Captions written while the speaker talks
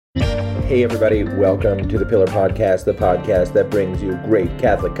Hey everybody, welcome to the Pillar Podcast, the podcast that brings you great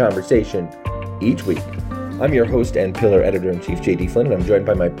Catholic conversation each week. I'm your host and Pillar Editor-in-Chief, J.D. Flynn, and I'm joined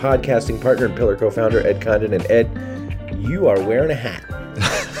by my podcasting partner and Pillar co-founder, Ed Condon. And Ed, you are wearing a hat.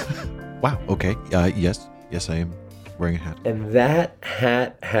 Wow, okay. Yes, I am wearing a hat. And that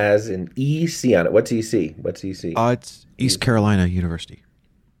hat has an EC on it. What's EC? It's East Carolina University.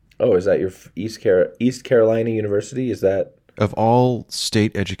 Oh, is that your East Carolina University? Is that... Of all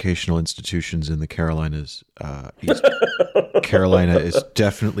state educational institutions in the Carolinas, East Carolina is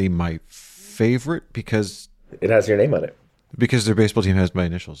definitely my favorite because... It has your name on it. Because their baseball team has my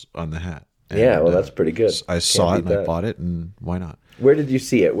initials on the hat. And, yeah, well, that's pretty good. I saw it and I bought it, and why not? Where did you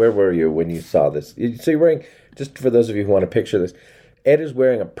see it? Where were you when you saw this? So you're wearing, just for those of you who want to picture this, Ed is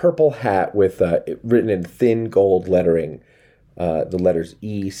wearing a purple hat with written in thin gold lettering, the letters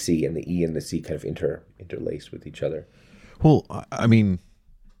EC, and the E and the C kind of interlaced with each other. Well, I mean,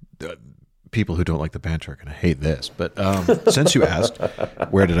 people who don't like the banter are going to hate this, but since you asked,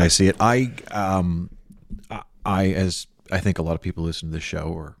 where did I see it? I, as I think a lot of people listen to this show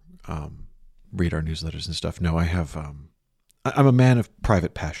or read our newsletters and stuff, know I have, I'm a man of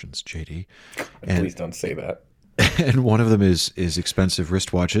private passions, JD. And, please don't say that. And one of them is expensive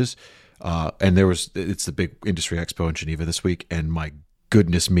wristwatches. And it's the big industry expo in Geneva this week, and my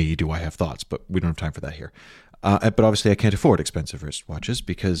goodness me, do I have thoughts, but we don't have time for that here. But obviously I can't afford expensive wristwatches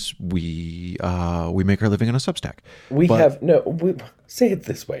because we make our living on a Substack. Say it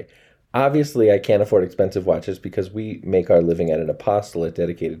this way. Obviously I can't afford expensive watches because we make our living at an apostolate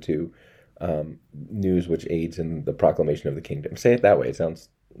dedicated to news which aids in the proclamation of the kingdom. Say it that way. It sounds,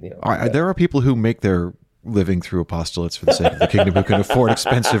 there are people who make their living through apostolates for the sake of the kingdom who can afford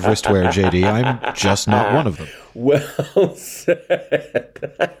expensive wristwear, JD. I'm just not one of them. Well said.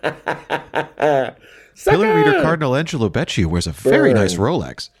 Pillar reader Cardinal Angelo Becci wears a very nice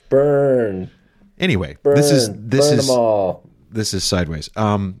Rolex. Burn. Anyway, burn this them all. This is sideways.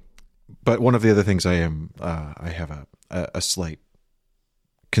 But one of the other things I have a slight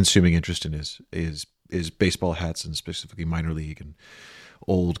consuming interest in is baseball hats, and specifically minor league and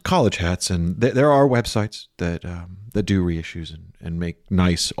old college hats. And there are websites that do reissues and make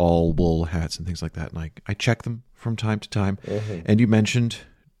nice all wool hats and things like that. And I check them from time to time. Mm-hmm. And you mentioned,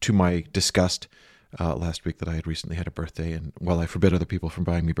 to my disgust, last week that I had recently had a birthday, and while I forbid other people from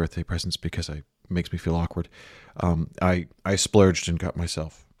buying me birthday presents because it makes me feel awkward, I splurged and got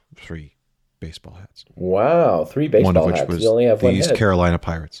myself 3 baseball hats. Wow, 3 baseball hats. One of which was you only have one East head. Carolina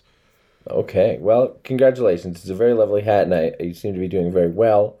Pirates. Okay, well, congratulations. It's a very lovely hat, and you seem to be doing very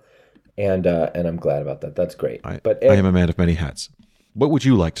well, and I'm glad about that. That's great. But Ed, I am a man of many hats. What would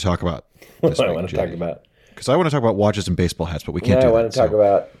you like to talk about this week, I want to talk about? Because I want to talk about watches and baseball hats, but we can't do that. I want to talk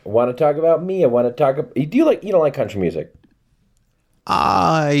about me. I want to talk about... You don't like country music?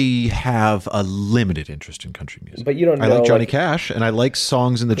 I have a limited interest in country music. But you don't know... I like Johnny Cash, and I like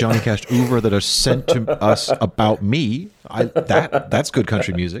songs in the Johnny Cash oeuvre that are sent to us about me. That's good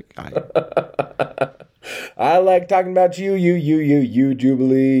country music. I like talking about you,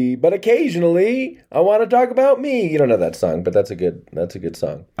 Jubilee. But occasionally, I want to talk about me. You don't know that song, but that's a good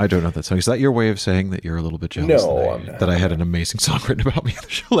song. I don't know that song. Is that your way of saying that you're a little bit jealous that I had an amazing song written about me on the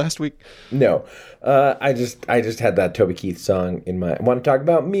show last week? No. I just had that Toby Keith song in my... I want to talk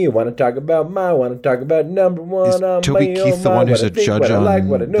about me. I want to talk about I want to talk about number one. Is Toby Keith the one who's a judge on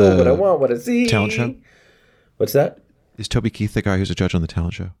the talent show? What's that? Is Toby Keith the guy who's a judge on the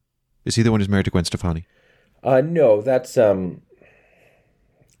talent show? Is he the one who's married to Gwen Stefani? No, that's Brooks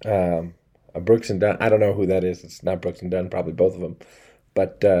and Dunn. I don't know who that is. It's not Brooks and Dunn, probably both of them.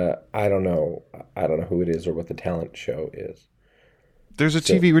 But I don't know who it is or what the talent show is. There's a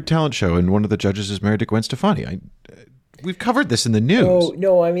TV talent show, and one of the judges is married to Gwen Stefani. We've covered this in the news. Oh,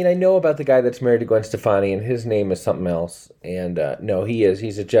 no, I mean, I know about the guy that's married to Gwen Stefani, and his name is something else. And no, he is.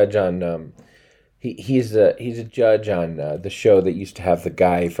 He's a judge on... He's a judge on the show that used to have the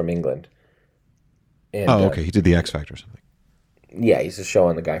guy from England. And, okay. He did the X Factor or something. Yeah, he's a show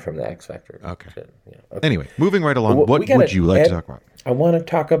on the guy from the X Factor. Okay. Yeah, okay. Anyway, moving right along. What would you like to talk about? I want to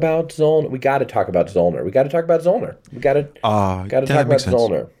talk about Zollner. We got to talk about Zollner. We got to talk about Zollner. We got to talk about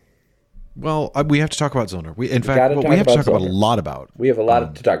Zollner. Well, we have to talk about Zollner. We have to talk about a lot about. We have a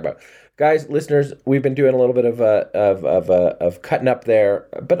lot to talk about. Guys, listeners, we've been doing a little bit of cutting up there,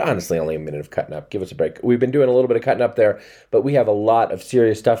 but honestly, only a minute of cutting up. Give us a break. We've been doing a little bit of cutting up there, but we have a lot of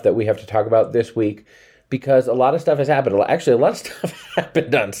serious stuff that we have to talk about this week because a lot of stuff has happened. Actually, a lot of stuff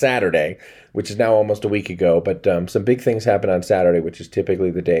happened on Saturday, which is now almost a week ago, but some big things happened on Saturday, which is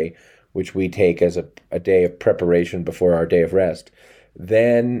typically the day which we take as a day of preparation before our day of rest.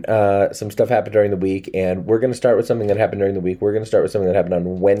 Then some stuff happened during the week, and we're going to start with something that happened during the week. We're going to start with something that happened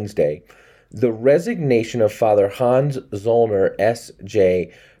on Wednesday. The resignation of Father Hans Zollner,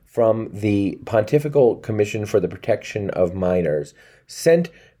 S.J., from the Pontifical Commission for the Protection of Minors sent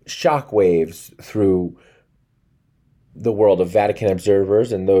shockwaves through the world of Vatican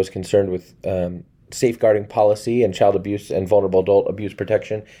observers and those concerned with safeguarding policy and child abuse and vulnerable adult abuse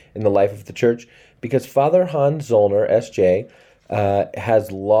protection in the life of the Church, because Father Hans Zollner, S.J.,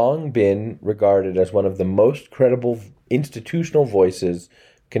 has long been regarded as one of the most credible institutional voices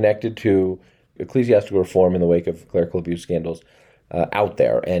connected to ecclesiastical reform in the wake of clerical abuse scandals out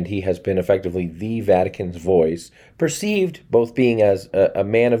there. And he has been effectively the Vatican's voice, perceived both being as a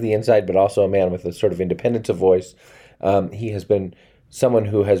man of the inside, but also a man with a sort of independence of voice. He has been someone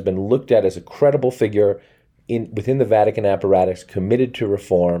who has been looked at as a credible figure within the Vatican apparatus, committed to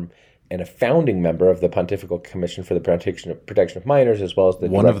reform, and a founding member of the Pontifical Commission for the Protection of Minors, as well as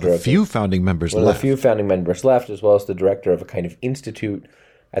one of the few founding members left. One of the few founding members left, as well as the director of a kind of institute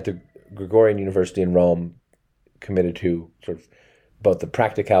at the Gregorian University in Rome, committed to sort of both the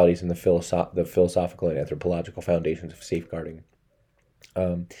practicalities and the philosophical and anthropological foundations of safeguarding.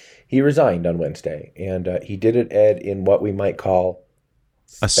 He resigned on Wednesday, and he did it, Ed, in what we might call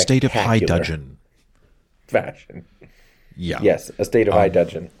a state of high dudgeon fashion. Yeah. Yes, a state of high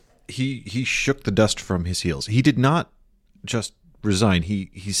dudgeon. He shook the dust from his heels. He did not just resign. He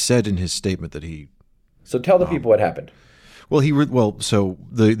said in his statement that he. So tell the people what happened. Well, so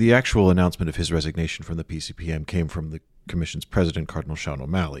the actual announcement of his resignation from the PCPM came from the Commission's president, Cardinal Sean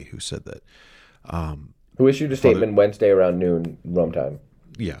O'Malley, who said that. Who issued a statement Wednesday around noon Rome time.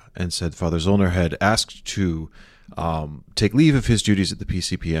 Yeah, and said Father Zollner had asked to take leave of his duties at the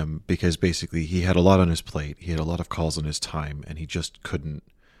PCPM because basically he had a lot on his plate. He had a lot of calls on his time, and he just couldn't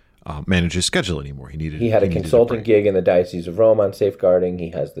manage his schedule anymore. He had a consulting gig in the Diocese of Rome on safeguarding.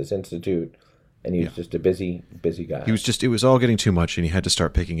 He has this institute, and he was just a busy guy. It was all getting too much, and he had to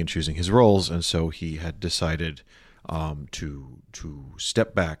start picking and choosing his roles, and so he had decided to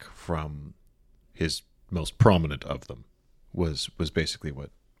step back from his most prominent of them. Was basically what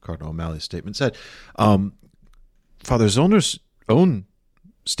Cardinal O'Malley's statement said. Father Zollner's own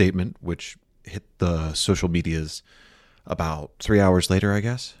statement, which hit the social medias about 3 hours later, I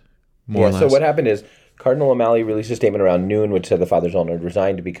guess, more or less. So what happened is Cardinal O'Malley released a statement around noon, which said that Father Zollner had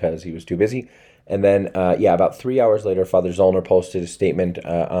resigned because he was too busy. And then, about 3 hours later, Father Zollner posted a statement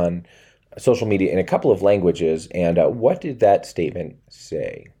on social media in a couple of languages. And what did that statement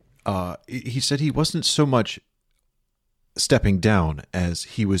say? He said he wasn't so much stepping down as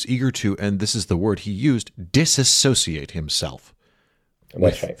he was eager to, and this is the word he used, disassociate himself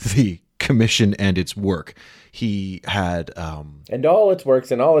with the commission and its work. He had and all its works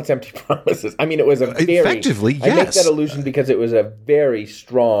and all its empty promises. I mean, it was a very effectively. Yes. I make that allusion because it was a very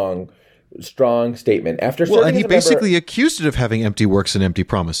strong statement. After and he basically accused it of having empty works and empty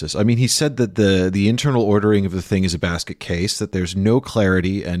promises. I mean, he said that the internal ordering of the thing is a basket case, that there's no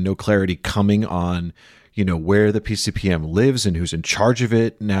clarity coming on, where the PCPM lives and who's in charge of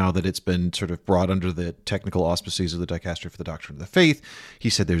it now that it's been sort of brought under the technical auspices of the Dicastery for the Doctrine of the Faith. He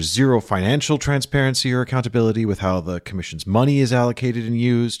said there's zero financial transparency or accountability with how the commission's money is allocated and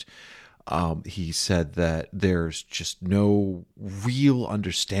used. He said that there's just no real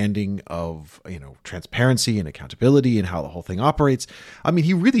understanding of, transparency and accountability and how the whole thing operates. I mean,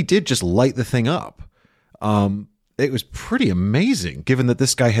 he really did just light the thing up. It was pretty amazing, given that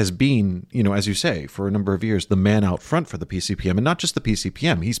this guy has been, as you say, for a number of years, the man out front for the PCPM, and not just the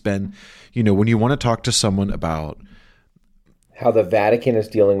PCPM. He's been, when you want to talk to someone about how the Vatican is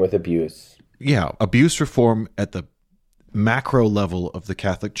dealing with abuse. Yeah, abuse reform at the macro level of the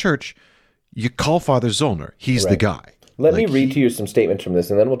Catholic Church, you call Father Zollner. He's the guy. Let me read to you some statements from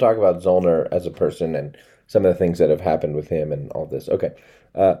this, and then we'll talk about Zollner as a person and some of the things that have happened with him and all this. Okay.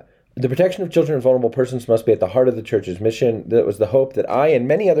 The protection of children and vulnerable persons must be at the heart of the Church's mission. That was the hope that I and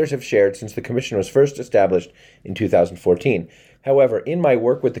many others have shared since the Commission was first established in 2014. However, in my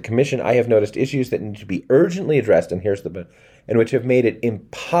work with the Commission, I have noticed issues that need to be urgently addressed, and which have made it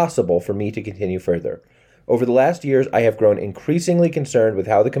impossible for me to continue further. Over the last years, I have grown increasingly concerned with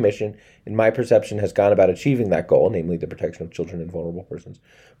how the Commission, in my perception, has gone about achieving that goal, namely the protection of children and vulnerable persons,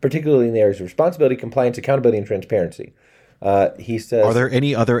 particularly in the areas of responsibility, compliance, accountability, and transparency. He says, are there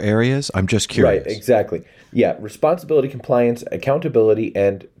any other areas? I'm just curious. Right, exactly. Yeah, responsibility, compliance, accountability,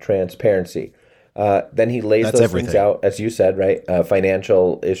 and transparency. Then he lays those things out, as you said, right?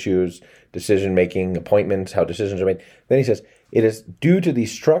 Financial issues, decision-making, appointments, how decisions are made. Then he says, it is due to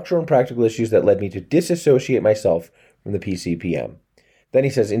these structural and practical issues that led me to disassociate myself from the PCPM. Then he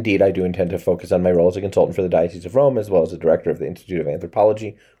says, indeed, I do intend to focus on my role as a consultant for the Diocese of Rome, as well as the director of the Institute of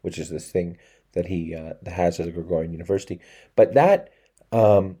Anthropology, which is this thing that he has at the Gregorian University. But that's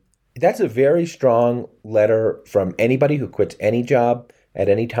a very strong letter from anybody who quits any job at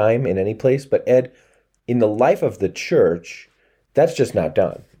any time in any place. But Ed, in the life of the church, that's just not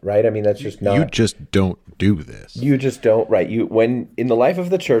done, right? I mean, that's just not. You just don't do this. You just don't, right? When in the life of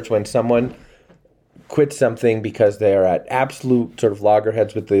the church, when someone quit something because they are at absolute sort of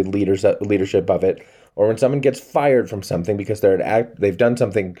loggerheads with the leadership of it, or when someone gets fired from something because they've done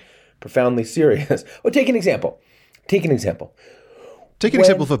something profoundly serious. Well, take an example. Take an example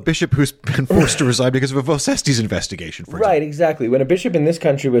of a bishop who's been forced to resign because of a Vocestes investigation, for example. Right, exactly. When a bishop in this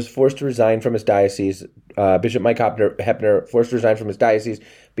country was forced to resign from his diocese, Bishop Mike Hepner forced to resign from his diocese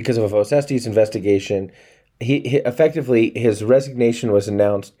because of a Vocestes investigation, he effectively, his resignation was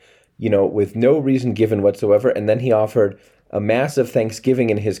announced with no reason given whatsoever, and then he offered a massive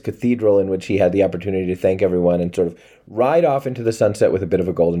Thanksgiving in his cathedral in which he had the opportunity to thank everyone and sort of ride off into the sunset with a bit of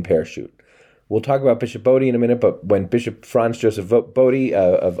a golden parachute. We'll talk about Bishop Bodie in a minute, but when Bishop Franz Joseph Bodie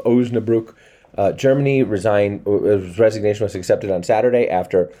of Osnabrück, Germany, resigned, his resignation was accepted on Saturday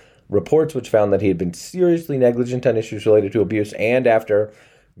after reports which found that he had been seriously negligent on issues related to abuse, and after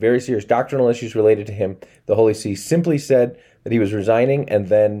very serious doctrinal issues related to him. The Holy See simply said that he was resigning, and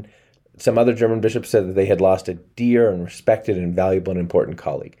then some other German bishops said that they had lost a dear and respected and valuable and important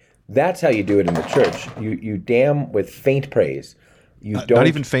colleague. That's how you do it in the church. You damn with faint praise. Not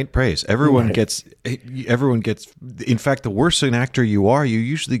even faint praise. Everyone gets. In fact, the worse an actor you are, you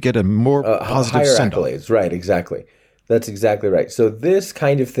usually get a more positive send-off. Accolades. Right, exactly. That's exactly right. So this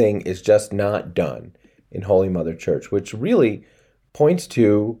kind of thing is just not done in Holy Mother Church, which really points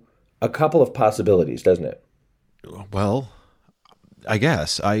to a couple of possibilities, doesn't it? Well, I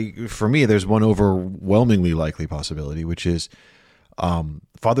guess. For me, there's one overwhelmingly likely possibility, which is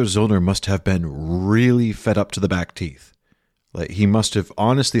Father Zollner must have been really fed up to the back teeth. Like, he must have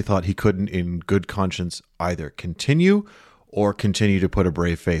honestly thought he couldn't, in good conscience, either continue to put a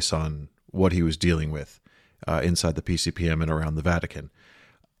brave face on what he was dealing with inside the PCPM and around the Vatican.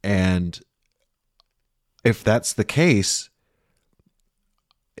 And if that's the case,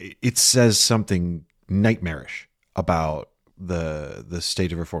 it says something nightmarish about the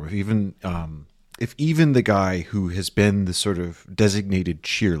state of reform. If even the guy who has been the sort of designated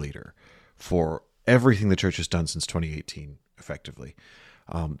cheerleader for everything the church has done since 2018, effectively,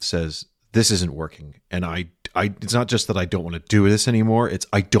 says this isn't working, and I it's not just that I don't want to do this anymore, it's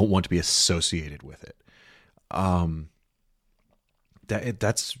I don't want to be associated with it.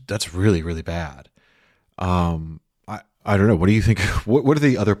 That's really, really bad. I don't know. What do you think? What are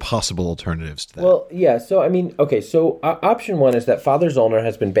the other possible alternatives to that? Well, yeah. So, I mean, okay. So, option one is that Father Zollner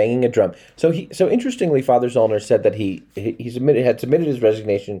has been banging a drum. So interestingly, Father Zollner said that he had submitted his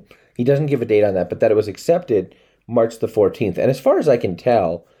resignation. He doesn't give a date on that, but that it was accepted March the 14th. And as far as I can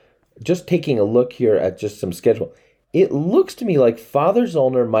tell, just taking a look here at just some schedule, it looks to me like Father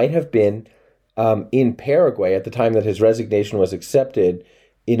Zollner might have been in Paraguay at the time that his resignation was accepted,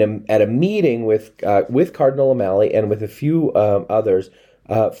 at a meeting with Cardinal O'Malley and with a few others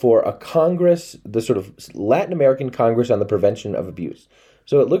for a Congress, the sort of Latin American Congress on the Prevention of Abuse.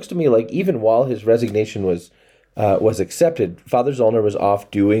 So it looks to me like even while his resignation was accepted, Father Zollner was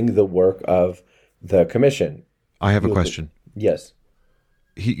off doing the work of the commission. I have a question. Yes.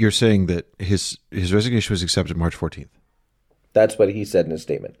 You're saying that his resignation was accepted March 14th. That's what he said in his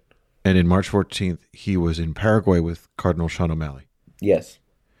statement. And in March 14th, he was in Paraguay with Cardinal Sean O'Malley. Yes.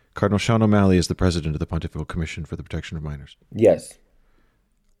 Cardinal Sean O'Malley is the president of the Pontifical Commission for the Protection of Minors. Yes.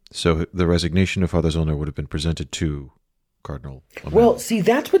 So the resignation of Father Zollner would have been presented to Cardinal O'Malley. Well, see,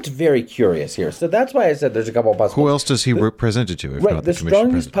 that's what's very curious here. So that's why I said there's a couple of possibilities. Who else does he present it to, if right, not the commission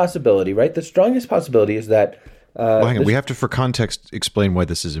strongest possibility, right? The strongest possibility is that... well, hang on. We have to, for context, explain why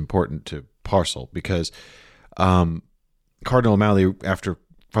this is important to Parcel, because Cardinal O'Malley, after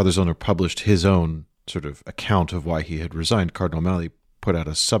Father Zollner published his own sort of account of why he had resigned, Cardinal O'Malley put out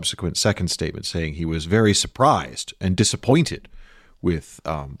a subsequent second statement saying he was very surprised and disappointed with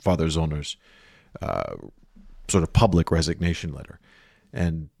Father Zollner's sort of public resignation letter.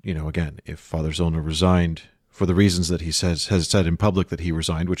 And, again, if Father Zollner resigned for the reasons that he has said in public that he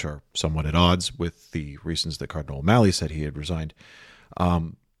resigned, which are somewhat at odds with the reasons that Cardinal O'Malley said he had resigned,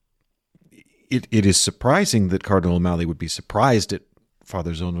 it is surprising that Cardinal O'Malley would be surprised at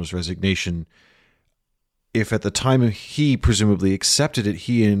Father Zollner's resignation if at the time he presumably accepted it,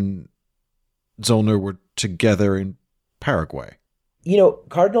 he and Zollner were together in Paraguay.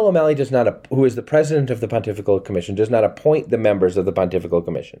 Cardinal O'Malley who is the president of the Pontifical Commission, does not appoint the members of the Pontifical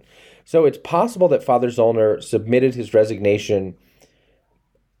Commission. So it's possible that Father Zollner submitted his resignation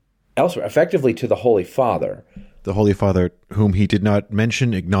elsewhere, effectively to the Holy Father. The Holy Father, whom he did not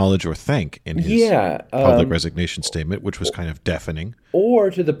mention, acknowledge, or thank in his public resignation statement, which was kind of deafening.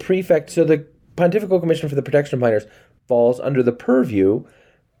 Or to the prefect. So the Pontifical Commission for the Protection of Minors falls under the purview,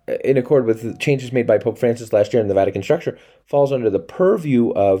 in accord with the changes made by Pope Francis last year in the Vatican structure, falls under the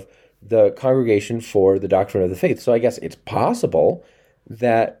purview of the Congregation for the Doctrine of the Faith. So I guess it's possible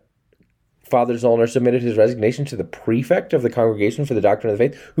that Father Zollner submitted his resignation to the prefect of the Congregation for the Doctrine of the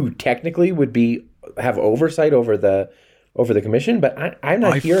Faith, who technically would have oversight over the commission, but I'm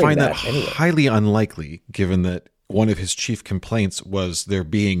not hearing that. I find that anyway. Highly unlikely, given that one of his chief complaints was there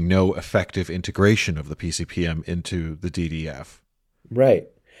being no effective integration of the PCPM into the DDF. Right.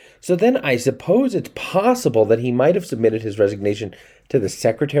 So then I suppose it's possible that he might have submitted his resignation to the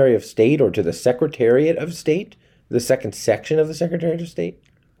Secretary of State or to the Secretariat of State, the second section of the Secretariat of State.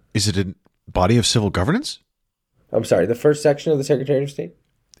 Is it a body of civil governance? I'm sorry, the first section of the Secretariat of State?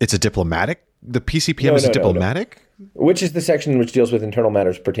 It's a diplomatic? The PCPM is a diplomatic? No. Which is the section which deals with internal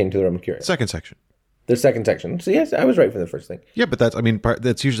matters pertaining to the Roman Curia? Second section. The second section. So yes, I was right for the first thing. Yeah, but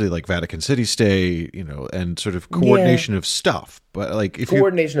that's usually like Vatican City Stay, and sort of coordination of stuff. But like if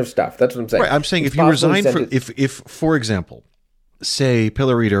coordination of stuff, that's what I'm saying. Right, I'm saying if you resign if for example, say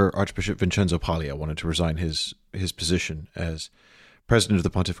Pillar Reader Archbishop Vincenzo Paglia wanted to resign his position as president of the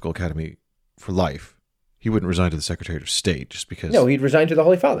Pontifical Academy for life, he wouldn't resign to the Secretary of State just because. No, he'd resign to the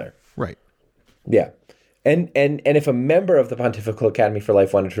Holy Father. Right. Yeah, and if a member of the Pontifical Academy for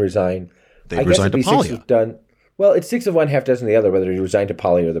life wanted to resign. They resigned to Paglia. Done. Well, it's 6 of one, half dozen of the other, whether he resigned to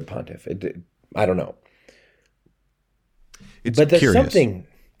Paglia or the pontiff. I don't know. But there's curious. Something.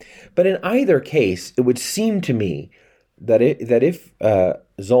 But in either case, it would seem to me that if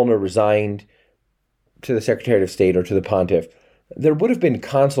Zollner resigned to the Secretary of State or to the pontiff, there would have been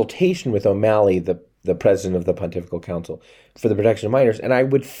consultation with O'Malley, the president of the Pontifical Council for the Protection of Minors, and I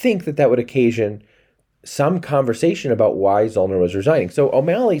would think that would occasion some conversation about why Zollner was resigning. So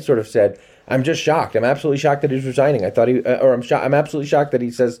O'Malley sort of said, I'm just shocked. I'm absolutely shocked that he's resigning. I'm absolutely shocked that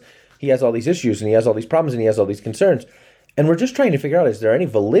he says he has all these issues and he has all these problems and he has all these concerns. And we're just trying to figure out, is there any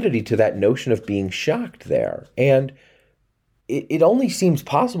validity to that notion of being shocked there? And it only seems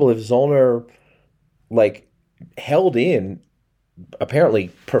possible if Zollner, held in apparently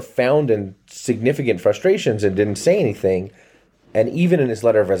profound and significant frustrations and didn't say anything. And even in his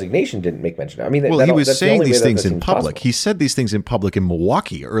letter of resignation, didn't make mention of it. I mean, he was saying these things in public. Possible. He said these things in public in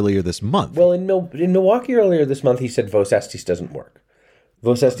Milwaukee earlier this month. Well, in Milwaukee earlier this month, he said Vos Estis doesn't work.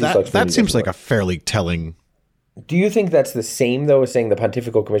 Vos Estis that seems like a fairly telling. Do you think that's the same, though, as saying the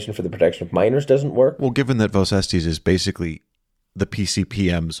Pontifical Commission for the Protection of Minors doesn't work? Well, given that Vos Estis is basically the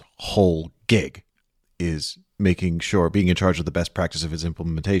PCPM's whole gig, is making sure, being in charge of the best practice of its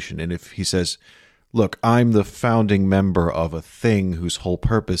implementation. And if he says, look, I'm the founding member of a thing whose whole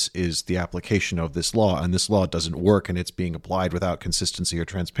purpose is the application of this law, and this law doesn't work, and it's being applied without consistency or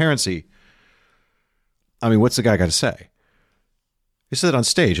transparency. I mean, what's the guy got to say? He said it on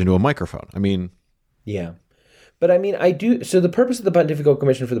stage into a microphone. I mean... Yeah. But I mean, so the purpose of the Pontifical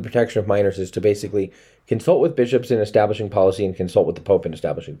Commission for the Protection of Minors is to basically consult with bishops in establishing policy and consult with the Pope in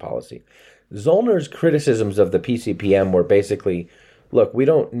establishing policy. Zollner's criticisms of the PCPM were basically... Look, we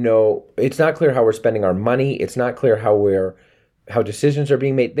don't know. It's not clear how we're spending our money. It's not clear how decisions are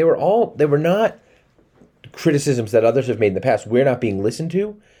being made. They were not criticisms that others have made in the past. We're not being listened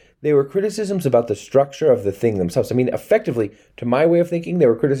to. They were criticisms about the structure of the thing themselves. I mean, effectively, to my way of thinking, they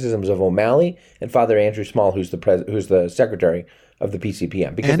were criticisms of O'Malley and Father Andrew Small, who's the secretary of the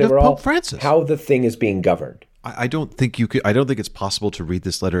PCPM, because and they were all Pope Francis. How the thing is being governed. I don't think it's possible to read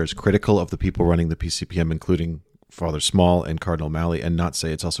this letter as critical of the people running the PCPM, including Father Small and Cardinal O'Malley, and not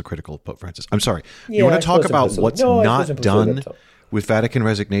say it's also critical of Pope Francis. I'm sorry. Yeah, you want to talk about what's not done with Vatican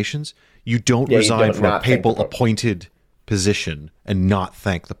resignations? You don't resign from a papal appointed position and not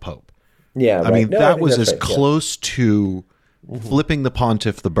thank the Pope. Yeah, I mean, that was as close to flipping the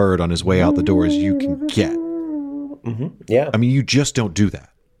pontiff the bird on his way out the door as you can get. Mm-hmm. Yeah. I mean, you just don't do that.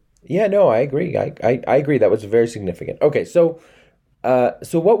 Yeah, no, I agree. I agree. That was very significant. Okay, so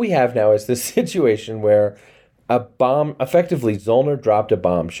what we have now is this situation where effectively Zollner dropped a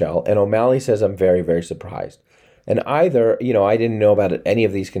bombshell, and O'Malley says, I'm very, very surprised. And either, I didn't know about any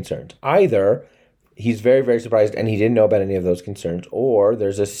of these concerns. Either he's very, very surprised and he didn't know about any of those concerns, or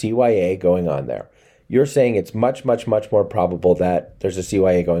there's a CYA going on there. You're saying it's much, much, much more probable that there's a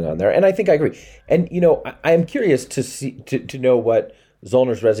CYA going on there. And I think I agree. And, I am curious to know what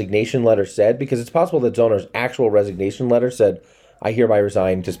Zollner's resignation letter said, because it's possible that Zollner's actual resignation letter said, I hereby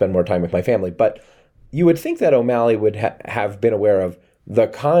resign to spend more time with my family. But you would think that O'Malley would have been aware of the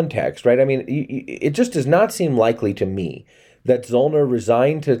context, right? I mean, it just does not seem likely to me that Zollner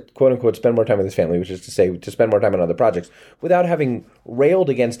resigned to, quote unquote, spend more time with his family, which is to say, to spend more time on other projects, without having railed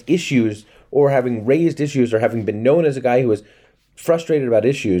against issues or having raised issues or having been known as a guy who was frustrated about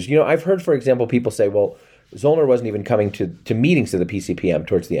issues. You know, I've heard, for example, people say, well, Zollner wasn't even coming to meetings of the PCPM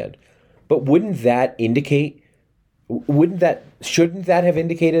towards the end. But shouldn't that have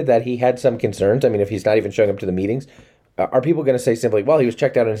indicated that he had some concerns? I mean, if he's not even showing up to the meetings, are people going to say simply, well, he was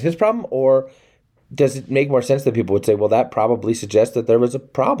checked out and it's his problem? Or does it make more sense that people would say, well, that probably suggests that there was a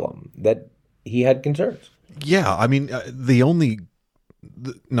problem, that he had concerns? Yeah, I mean, the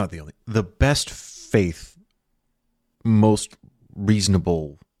best faith, most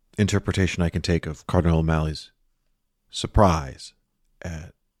reasonable interpretation I can take of Cardinal O'Malley's surprise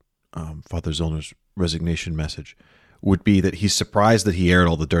at Father Zollner's resignation message would be that he's surprised that he aired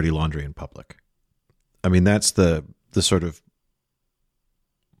all the dirty laundry in public. I mean, that's the sort of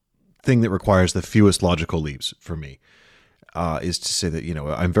thing that requires the fewest logical leaps for me, is to say that, you know,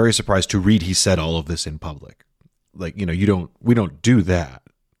 I'm very surprised to read he said all of this in public. Like, you know, we don't do that.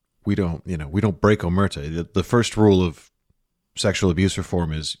 We don't break omerta. The first rule of sexual abuse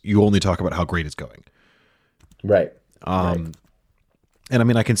reform is you only talk about how great it's going. Right. And I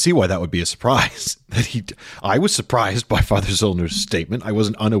mean, I can see why that would be a surprise. I was surprised by Father Zollner's statement. I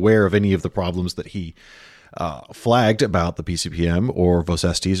wasn't unaware of any of the problems that he flagged about the PCPM or Vos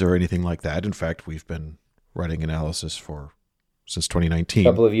Estis or anything like that. In fact, we've been writing analysis since 2019, a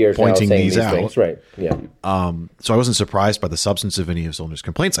couple of years pointing now, these out. Things. Right. Yeah. So I wasn't surprised by the substance of any of Zollner's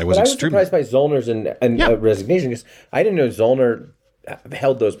complaints. I was surprised by Zollner's resignation, because I didn't know Zollner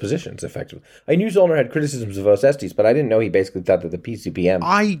held those positions effectively. I knew Zollner had criticisms of Vos Estis, but I didn't know he basically thought that the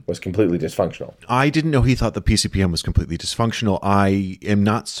PCPM was completely dysfunctional. I didn't know he thought the PCPM was completely dysfunctional. I am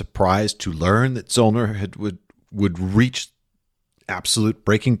not surprised to learn that Zollner would reach absolute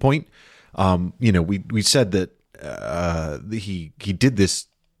breaking point. You know, we said that he did this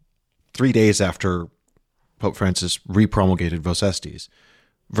 3 days after Pope Francis repromulgated Vos Estis.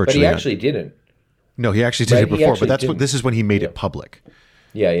 Virtually, but he actually didn't. No, he actually did it before, but this is when he made it public.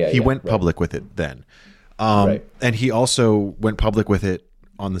 He went public with it then. And he also went public with it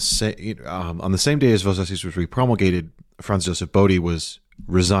on the same day as Vos Estis was repromulgated. Franz Joseph Bode was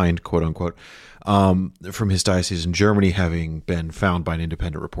resigned, quote unquote, from his diocese in Germany, having been found by an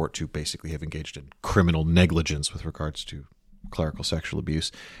independent report to basically have engaged in criminal negligence with regards to clerical sexual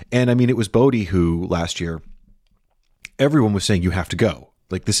abuse. And I mean, it was Bode who last year, everyone was saying, you have to go.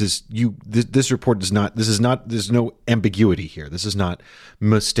 Like, this report does not, there's no ambiguity here. This is not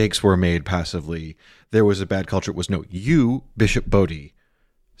mistakes were made passively. There was a bad culture. It was you, Bishop Bode,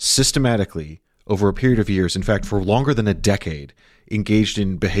 systematically over a period of years, in fact, for longer than a decade, engaged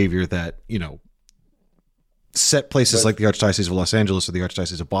in behavior that, you know, set places like the Archdiocese of Los Angeles or the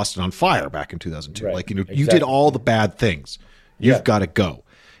Archdiocese of Boston on fire back in 2002. Right. Like, you know, you did all the bad things. You've got to go.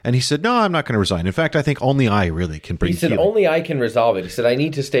 And he said, no, I'm not going to resign. In fact, I think only I really can bring healing. He said, only I can resolve it. He said, I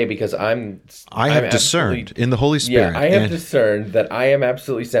need to stay because I have discerned in the Holy Spirit. Yeah, I have discerned that I am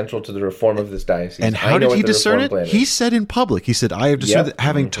absolutely central to the reform of this diocese. And how did he discern it? He said in public, he said, I have discerned that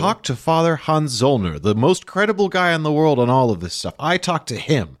having talked to Father Hans Zollner, the most credible guy in the world on all of this stuff, I talked to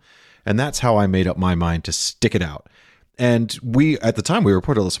him. And that's how I made up my mind to stick it out. And at the time we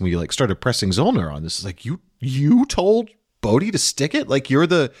reported this, when we started pressing Zollner on this, it's like, you told Bode to stick it? Like, you're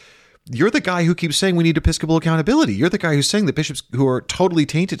the guy who keeps saying we need Episcopal accountability. You're the guy who's saying that bishops who are totally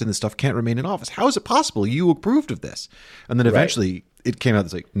tainted in this stuff can't remain in office. How is it possible? You approved of this. And then eventually it came out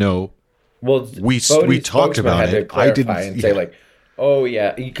that's like, no, we talked about it. I didn't say like, oh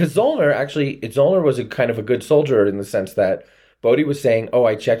yeah, because Zollner was a kind of a good soldier in the sense that Bode was saying, oh,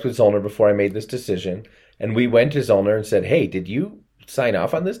 I checked with Zollner before I made this decision. And we went to Zollner and said, hey, did you sign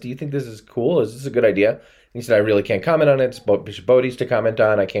off on this? Do you think this is cool? Is this a good idea? He said, I really can't comment on it. It's Bishop Bode's to comment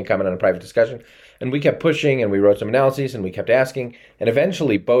on. I can't comment on a private discussion. And we kept pushing, and we wrote some analyses, and we kept asking. And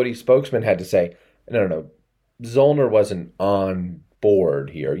eventually, Bode's spokesman had to say, no, Zollner wasn't on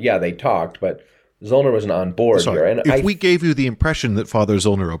board here. Yeah, they talked, but Zollner wasn't on board here. And if we gave you the impression that Father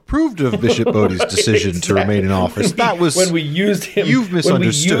Zollner approved of Bishop Bode's decision to remain in office, that was... When we used him... You've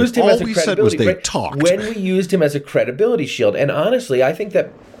misunderstood. All we said was they talked. When we used him as a credibility shield. And honestly, I think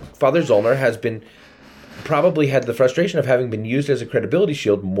that Father Zollner has been... probably had the frustration of having been used as a credibility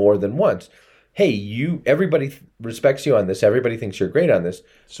shield more than once. Hey, everybody respects you on this. Everybody thinks you're great on this.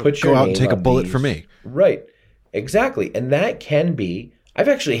 So put your name out and take a bullet for me. Right. Exactly. And that can be, I've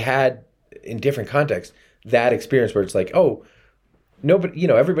actually had in different contexts that experience where it's like, oh, nobody,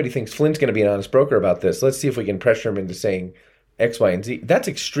 everybody thinks Flynn's going to be an honest broker about this. Let's see if we can pressure him into saying X, Y, and Z. That's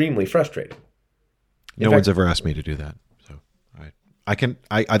extremely frustrating. No one's ever asked me to do that. So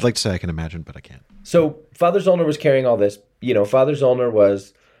I'd like to say I can imagine, but I can't. So Father Zollner was carrying all this. Father Zollner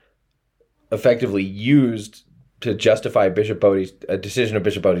was effectively used to justify a decision of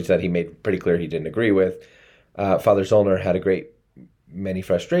Bishop Bodie's that he made pretty clear he didn't agree with. Father Zollner had a great many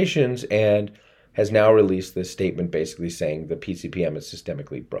frustrations and has now released this statement basically saying the PCPM is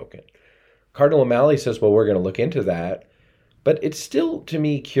systemically broken. Cardinal O'Malley says, well, we're going to look into that. But it's still, to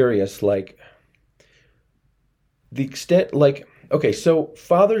me, curious, like, the extent, like, okay, so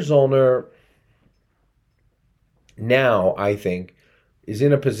Father Zollner now, I think, is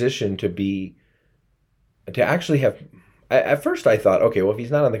in a position to actually have, at first I thought, okay, well, if he's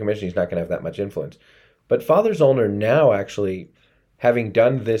not on the commission, he's not going to have that much influence. But Father Zollner now actually, having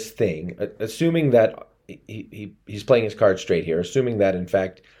done this thing, assuming that he's playing his cards straight here, assuming that, in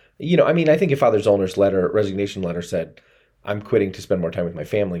fact, I think if Father Zollner's resignation letter said, I'm quitting to spend more time with my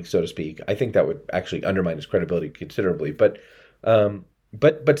family, so to speak, I think that would actually undermine his credibility considerably. But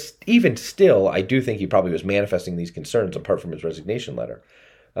even still, I do think he probably was manifesting these concerns apart from his resignation letter.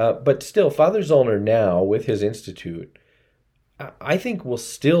 But still, Father Zollner now, with his institute, I think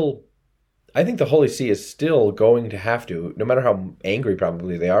the Holy See is still going to have to, no matter how angry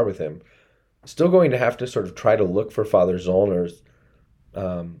probably they are with him, still going to have to sort of try to look for Father Zollner's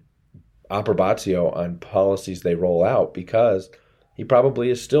approbatio on policies they roll out, because he probably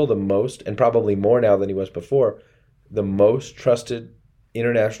is still the most, and probably more now than he was before, the most trusted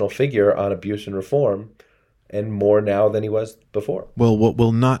international figure on abuse and reform, and more now than he was before. Well, what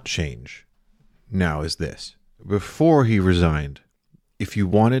will not change now is this. Before he resigned, if you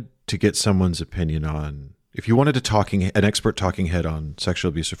wanted to get someone's opinion on, if you wanted an expert talking head on sexual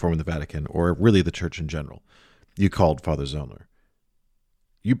abuse reform in the Vatican, or really the church in general, you called Father Zollner.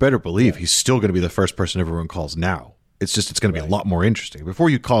 You better believe he's still going to be the first person everyone calls now. It's going to be a lot more interesting. Before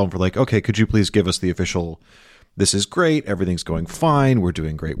you call him for like, okay, could you please give us the official, this is great, everything's going fine, we're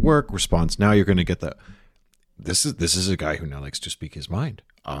doing great work, response. Now you're going to get the, this is a guy who now likes to speak his mind.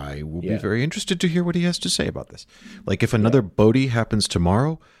 I will be very interested to hear what he has to say about this. Like if another Bodie happens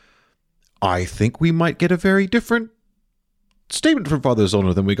tomorrow, I think we might get a very different statement from Father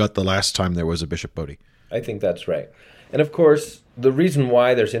Zollner than we got the last time there was a Bishop Bodie. I think that's right. And of course, the reason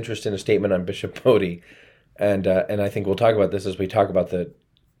why there's interest in a statement on Bishop Bodie, and I think we'll talk about this as we talk about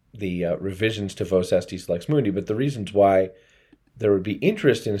the revisions to Vos Estis Lex Mundi, but the reasons why there would be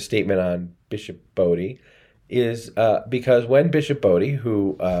interest in a statement on Bishop Bodie is because when Bishop Bodie,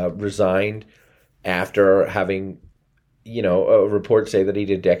 who resigned after having, a report say that he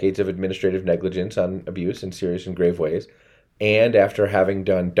did decades of administrative negligence on abuse in serious and grave ways, and after having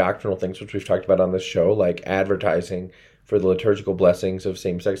done doctrinal things, which we've talked about on this show, like advertising for the liturgical blessings of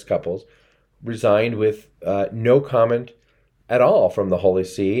same-sex couples, resigned with no comment at all from the Holy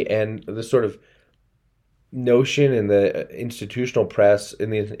See, and the sort of notion in the institutional press, in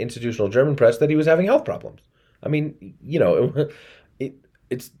the institutional German press, that he was having health problems. I mean,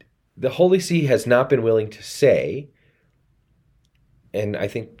 it's the Holy See has not been willing to say, and I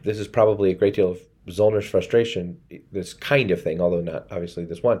think this is probably a great deal of Zollner's frustration, this kind of thing, although not obviously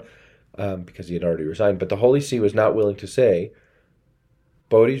this one, because he had already resigned. But the Holy See was not willing to say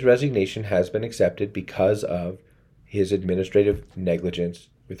Bodie's resignation has been accepted because of his administrative negligence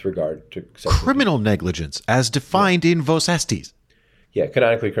with regard to criminal negligence, as defined in Vos Estis. Yeah,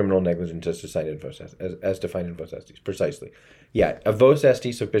 canonically criminal negligence as defined in Vos Estis, precisely. Yeah, a Vos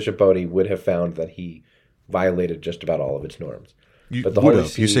Estis of Bishop Bodie would have found that he violated just about all of its norms. But the Holy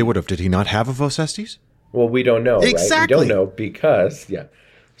See, you say would have. Did he not have a Vos Estis? Well, we don't know, exactly. Right? We don't know because,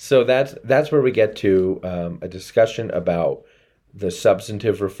 So that's where we get to a discussion about the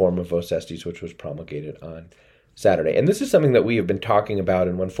substantive reform of Vos Estis, which was promulgated on Saturday. And this is something that we have been talking about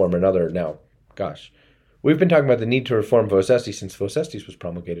in one form or another now. Gosh, we've been talking about the need to reform Vos Estis since Vos Estis was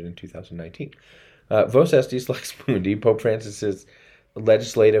promulgated in 2019. Vos Estis Lex Mundi, Pope Francis's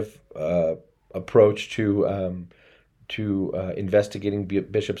legislative approach to investigating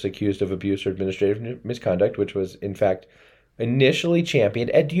bishops accused of abuse or administrative misconduct, which was, in fact, initially championed.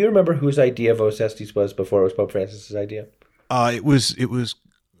 Ed, do you remember whose idea Vos Estis was before it was Pope Francis's idea? It was.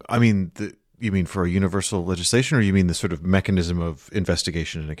 I mean, you mean for a universal legislation, or you mean the sort of mechanism of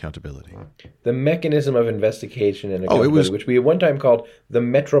investigation and accountability? The mechanism of investigation and accountability, which we at one time called the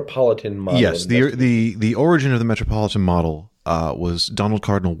Metropolitan Model. Yes, the origin of the Metropolitan Model was Donald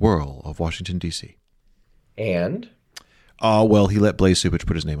Cardinal Wuerl of Washington, D.C. And? Well, he let Blaise Cupich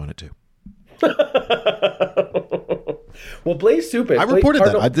put his name on it, too. Well, Blaise Cupich... I reported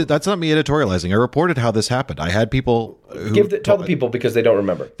that. That's not me editorializing. I reported how this happened. I had people... Tell the people because they don't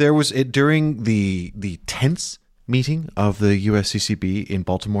remember. There was... during the tense meeting of the USCCB in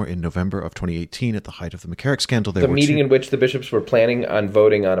Baltimore in November of 2018 at the height of the McCarrick scandal. In which the bishops were planning on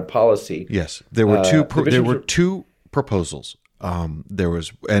voting on a policy. Yes. There were two proposals. There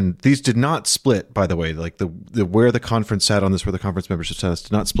was, and these did not split, by the way, like the where the conference sat on this, where the conference membership sat,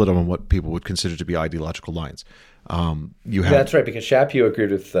 did not split on what people would consider to be ideological lines. That's right, because Chaput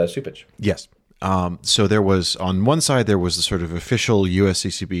agreed with Cupich. Yes. So there was, on one side, there was the sort of official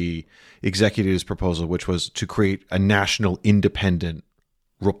USCCB executive's proposal, which was to create a national independent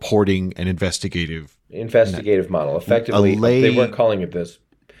reporting and investigative model. Effectively, they weren't calling it this,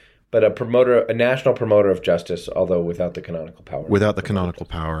 but a national promoter of justice, although without the canonical power. Without the canonical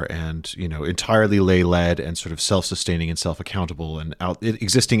power, and entirely lay-led and sort of self-sustaining and self-accountable, and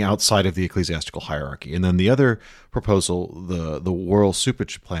existing outside of the ecclesiastical hierarchy. And then the other proposal, the Worrell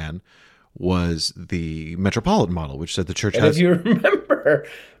Cupich plan, was the metropolitan model, which said the church has. If you remember,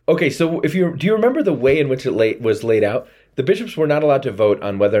 do you remember the way in which it was laid out? The bishops were not allowed to vote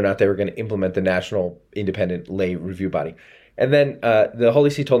on whether or not they were going to implement the national independent lay review body. And then the Holy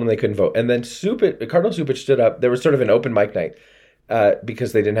See told them they couldn't vote. And then Cardinal Cupich stood up. There was sort of an open mic night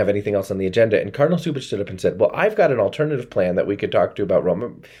because they didn't have anything else on the agenda. And Cardinal Cupich stood up and said, well, I've got an alternative plan that we could talk to about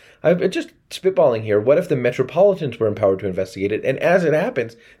Rome. I'm just spitballing here. What if the metropolitans were empowered to investigate it? And as it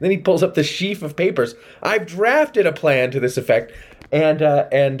happens, then he pulls up the sheaf of papers. I've drafted a plan to this effect. And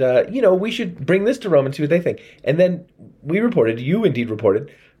we should bring this to Rome and see what they think. And then you indeed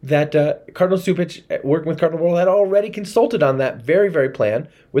reported, that Cardinal Cupich, working with Cardinal Worrell, had already consulted on that very, very plan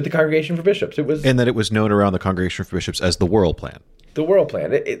with the Congregation for Bishops. And that it was known around the Congregation for Bishops as the Worrell Plan. The Worrell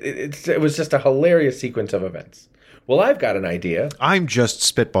Plan. It was just a hilarious sequence of events. Well, I've got an idea. I'm just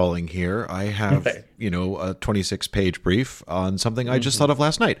spitballing here. I have, a 26-page brief on something I just thought of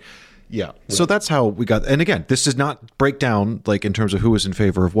last night. Yeah. So that's how we got. And again, this does not break down, like in terms of who was in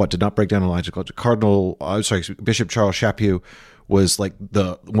favor of what, did not break down Bishop Charles Chaput was like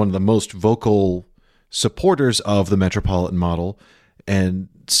one of the most vocal supporters of the metropolitan model, and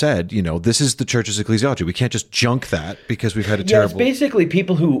said, this is the church's ecclesiology. We can't just junk that because we've had a terrible. It's basically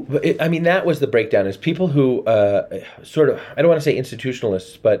people who, that was the breakdown, is people who sort of, I don't want to say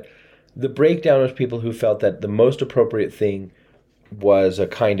institutionalists, but the breakdown was people who felt that the most appropriate thing was a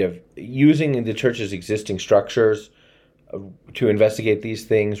kind of using the church's existing structures to investigate these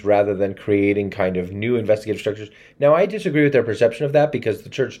things rather than creating kind of new investigative structures. Now, I disagree with their perception of that, because the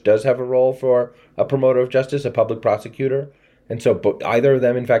church does have a role for a promoter of justice, a public prosecutor. And so either of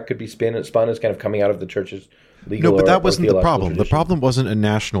them, in fact, could be spun as kind of coming out of the church's legal. No, but that wasn't the problem. Tradition. The problem wasn't a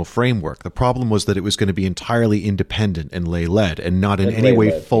national framework. The problem was that it was going to be entirely independent and lay-led, and not in any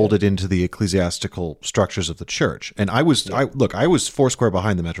way folded into the ecclesiastical structures of the church. And I was foursquare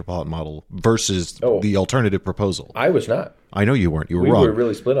behind the metropolitan model versus the alternative proposal. I was not. I know you weren't. You were wrong. We were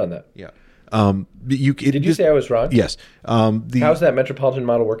really split on that. Yeah. Did you say I was wrong? Yes. How's that metropolitan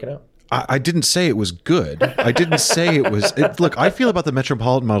model working out? I didn't say it was good. I didn't say it was. Look, I feel about the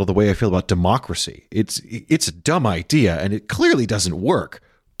metropolitan model the way I feel about democracy. It's a dumb idea, and it clearly doesn't work.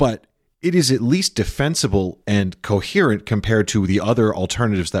 But it is at least defensible and coherent compared to the other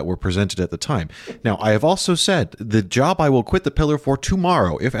alternatives that were presented at the time. Now, I have also said the job I will quit the pillar for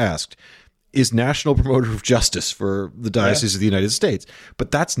tomorrow, if asked, is national promoter of justice for the Diocese of the United States. But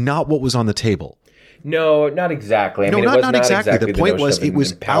that's not what was on the table. No, not exactly. Not exactly. The point was it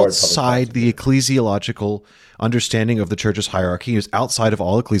was outside the ecclesiological understanding of the church's hierarchy. It was outside of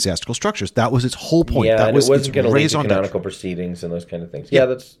all ecclesiastical structures. That was its whole point. Yeah, that was it wasn't going to lead to canonical doctrine. Proceedings and those kind of things. Yeah,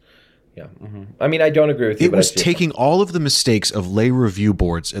 that's... Yeah. Mm-hmm. I don't agree with you. It was taking all of the mistakes of lay review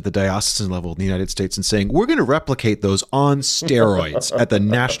boards at the diocesan level in the United States and saying, we're going to replicate those on steroids at the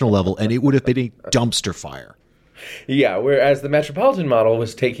national level, and it would have been a dumpster fire. Yeah, whereas the metropolitan model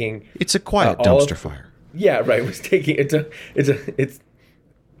was taking... It's a quiet dumpster fire. Yeah, right. It was taking... It's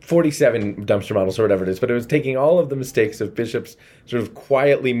 47 dumpster models or whatever it is, but it was taking all of the mistakes of bishops sort of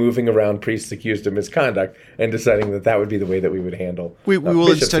quietly moving around priests accused of misconduct and deciding that would be the way that we would handle We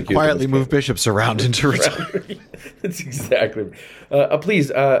will instead quietly move bishops around into retirement. That's exactly... please,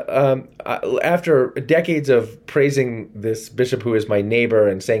 after decades of praising this bishop who is my neighbor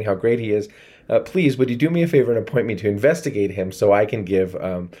and saying how great he is, please, would you do me a favor and appoint me to investigate him so I can give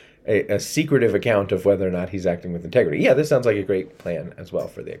a secretive account of whether or not he's acting with integrity? Yeah, this sounds like a great plan as well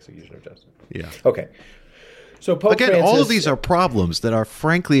for the execution of justice. Yeah. Okay. So Pope Francis, all of these are problems that are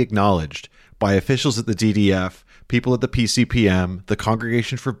frankly acknowledged by officials at the DDF, people at the PCPM, the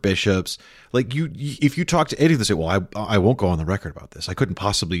Congregation for Bishops. Like if you talk to any of them, say, "Well, I won't go on the record about this. I couldn't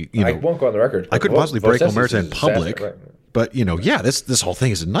possibly, I won't go on the record. I couldn't possibly break omerta in public." Right. But this whole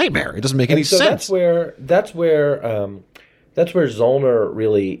thing is a nightmare. It doesn't make any sense. That's where Zollner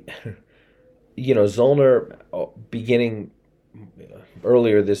really, Zollner beginning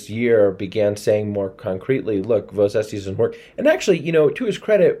earlier this year began saying more concretely, look, Vos Estis doesn't work. And actually, to his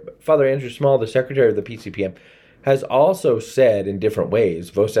credit, Father Andrew Small, the secretary of the PCPM, has also said in different ways,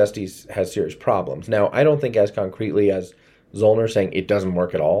 Vos Estis has serious problems. Now, I don't think as concretely as Zollner saying it doesn't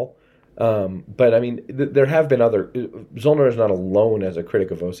work at all. But I mean, there have been other. Zollner is not alone as a critic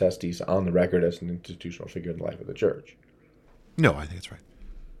of Vos Estis on the record as an institutional figure in the life of the church. No, I think that's right.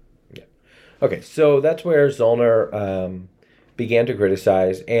 Yeah. Okay, so that's where Zollner began to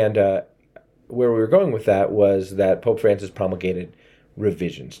criticize, and where we were going with that was that Pope Francis promulgated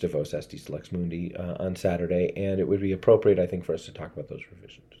revisions to Vos Estis Lex Mundi on Saturday, and it would be appropriate, I think, for us to talk about those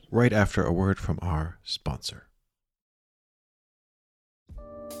revisions. Right after a word from our sponsor.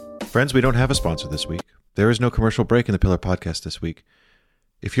 Friends, we don't have a sponsor this week. There is no commercial break in the Pillar Podcast this week.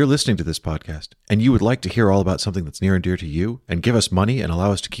 If you're listening to this podcast and you would like to hear all about something that's near and dear to you and give us money and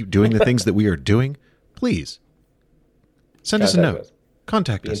allow us to keep doing the things that we are doing, please send us a note.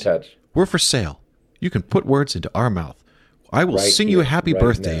 Contact us. Be in touch. We're for sale. You can put words into our mouth. I will sing you a happy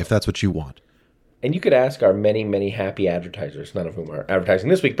birthday if that's what you want. And you could ask our many, many happy advertisers, none of whom are advertising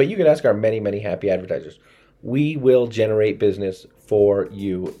this week, but you could ask our many, many happy advertisers. We will generate business for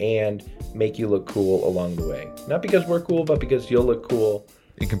you and make you look cool along the way. Not because we're cool, but because you'll look cool.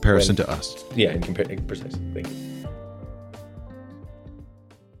 In comparison to us. Yeah, precisely. Thank you.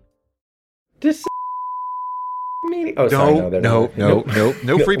 This meeting. Oh, sorry, no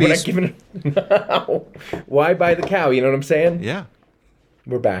freebies. We're not giving it. Why buy the cow? You know what I'm saying? Yeah.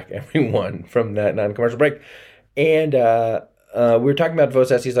 We're back, everyone, from that non-commercial break, and we were talking about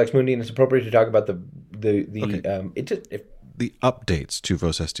Vos Estis Lex Mundi, and it's appropriate to talk about the updates to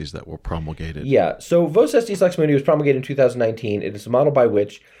Vos Estis that were promulgated. Yeah. So Vos Estis Lex Mundi was promulgated in 2019. It is a model by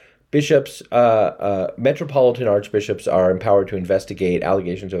which bishops, metropolitan archbishops, are empowered to investigate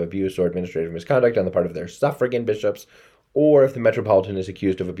allegations of abuse or administrative misconduct on the part of their suffragan bishops, or if the metropolitan is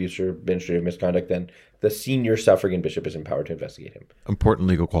accused of abuse or administrative misconduct, then the senior suffragan bishop is empowered to investigate him. Important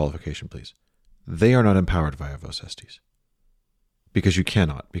legal qualification, please. They are not empowered via Vos Estis. Because you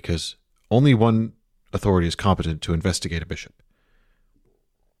cannot, because only one authority is competent to investigate a bishop,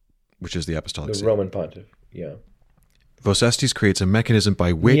 which is the Apostolic See. The Roman Pontiff, yeah. Vos Estis creates a mechanism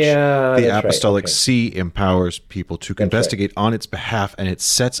by which the Apostolic See empowers people to investigate on its behalf, and it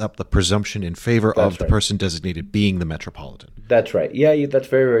sets up the presumption in favor of the person designated being the metropolitan. That's right. Yeah, that's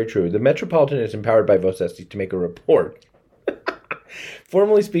very, very true. The metropolitan is empowered by Vos Estis to make a report.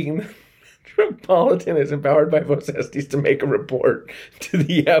 Formally speaking, the metropolitan is empowered by Vos Estis to make a report to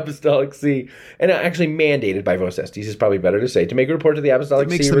the Apostolic See, and actually mandated by Vos Estis is probably better to say, to make a report to the Apostolic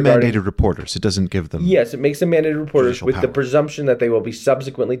See. It makes them mandated reporters. It doesn't give them... Yes, it makes them mandated reporters with the presumption that they will be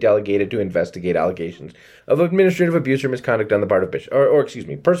subsequently delegated to investigate allegations of administrative abuse or misconduct on the part of bishops, or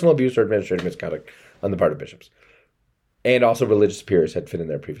personal abuse or administrative misconduct on the part of bishops. And also religious superiors had fit in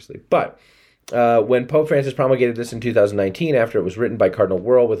there previously. But when Pope Francis promulgated this in 2019, after it was written by Cardinal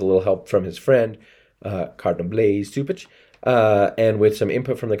Wuerl with a little help from his friend, Cardinal Blaise Cupich, and with some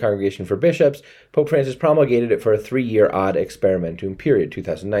input from the Congregation for Bishops, Pope Francis promulgated it for a 3-year ad experimentum period,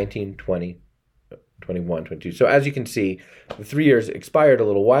 2019, 20, 21, 22. So as you can see, the 3 years expired a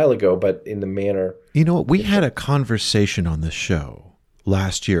little while ago, but in the manner... You know, we had a conversation on this show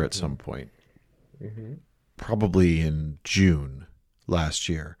last year at some point, probably in June last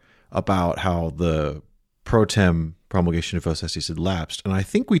year, about how the pro tem promulgation of Vos Estis had lapsed. And I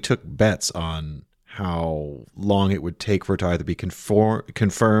think we took bets on how long it would take for it to either be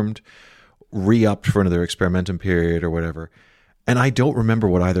confirmed, re-upped for another experimentum period or whatever. And I don't remember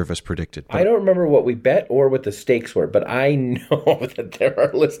what either of us predicted. I don't remember what we bet or what the stakes were, but I know that there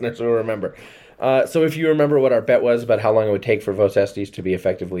are listeners who remember. So if you remember what our bet was about how long it would take for Vos Estis to be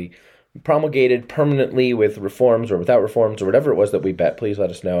effectively promulgated permanently with reforms or without reforms or whatever it was that we bet, please let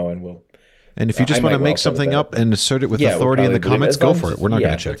us know, and we'll... And if you just want to make something up and assert it with authority in the comments, go for it. We're not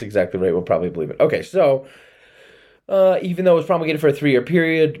going to check. That's exactly right. We'll probably believe it. Okay, so even though it was promulgated for a 3-year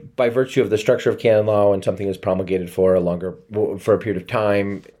period, by virtue of the structure of canon law, when something is promulgated for a period of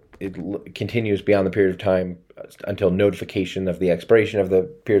time, it continues beyond the period of time until notification of the expiration of the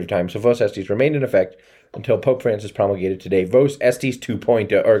period of time. So Vos Estis remained in effect until Pope Francis promulgated today. Vos Estis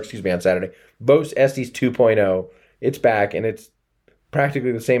 2.0, on Saturday. Vos Estis 2.0. It's back, and it's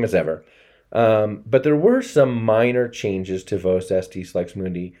practically the same as ever. But there were some minor changes to Vos Estis Lex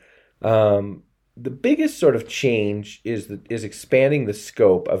Mundi. The biggest sort of change is expanding the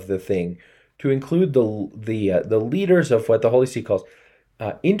scope of the thing to include the leaders of what the Holy See calls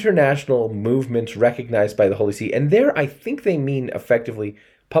international movements recognized by the Holy See. And there, I think they mean effectively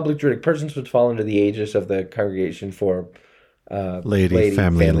public juridic persons which fall under the aegis of the Congregation for Laity,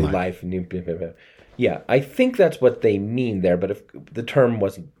 Family, and Life. Yeah, I think that's what they mean there. But if the term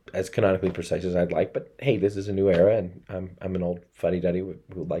wasn't as canonically precise as I'd like. But hey, this is a new era, and I'm an old fuddy-duddy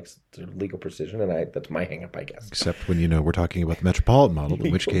who likes legal precision, and that's my hang-up, I guess. Except when, we're talking about the metropolitan model,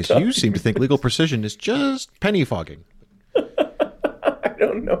 in which case you seem to think legal precision is just penny fogging. I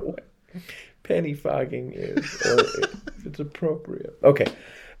don't know what penny fogging is, or if it's appropriate. Okay.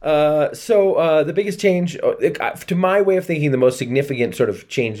 So the biggest change, to my way of thinking, the most significant sort of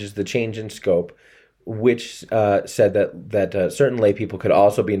change is the change in scope, which said that certain lay people could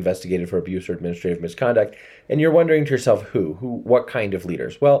also be investigated for abuse or administrative misconduct. And you're wondering to yourself, what kind of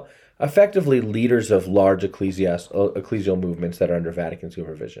leaders? Well, effectively leaders of large ecclesial movements that are under Vatican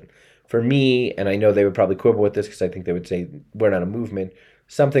supervision. For me, and I know they would probably quibble with this because I think they would say we're not a movement,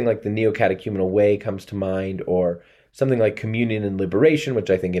 something like the Neo-Catechumenal Way comes to mind, or something like Communion and Liberation, which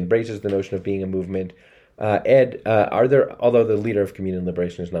I think embraces the notion of being a movement. Ed, although the leader of Communion and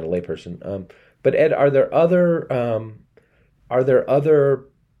Liberation is not a layperson, but Ed, are there other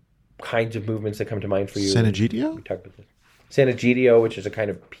kinds of movements that come to mind for you? San Egidio? We talked about this. San Egidio, which is a kind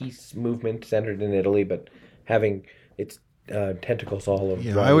of peace movement centered in Italy, but having its tentacles all over.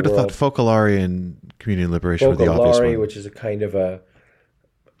 Yeah, I would have thought Focolare and Communion and Liberation were the obvious one. Which is a kind of a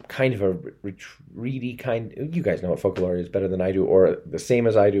retreaty kind. You guys know what Focolare is better than I do, or the same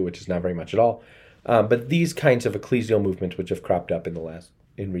as I do, which is not very much at all. But these kinds of ecclesial movements, which have cropped up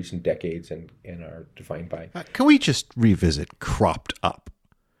in recent decades and are defined by. Can we just revisit cropped up?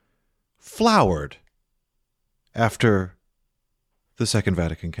 Flowered after the Second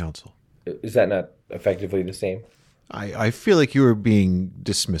Vatican Council. Is that not effectively the same? I feel like you were being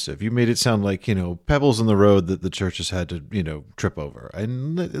dismissive. You made it sound like, pebbles in the road that the churches had to, trip over.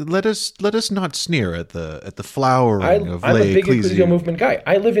 And let us not sneer at the flowering of I'm lay a big ecclesia. ecclesial movement guy.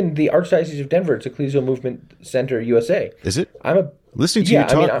 I live in the Archdiocese of Denver. It's Ecclesial Movement Center, USA. Is it? Listening to you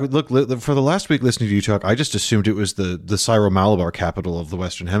talk, look, for the last week listening to you talk, I just assumed it was the Syro-Malabar capital of the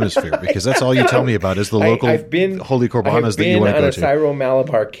Western Hemisphere, because that's all you tell me about is the local Holy Corbanas that you want to go to. I've been on a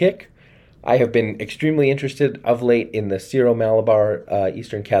Syro-Malabar kick. I have been extremely interested of late in the Syro-Malabar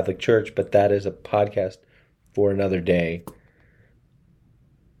Eastern Catholic Church, but that is a podcast for another day.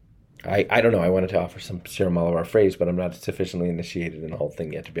 I don't know. I wanted to offer some Syro-Malabar phrase, but I'm not sufficiently initiated in the whole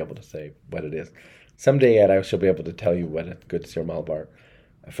thing yet to be able to say what it is. Someday, Ed, I shall be able to tell you what a good Syro-Malabar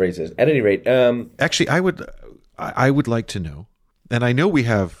phrase is. At any rate, actually, I would like to know, and I know we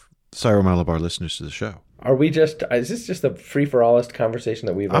have Syro-Malabar listeners to the show. Is this just a free-for-allist conversation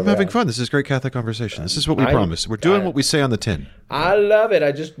that we've ever I'm having had? fun. This is great Catholic conversation. This is what we promised. We're doing what we say on the tin. I love it.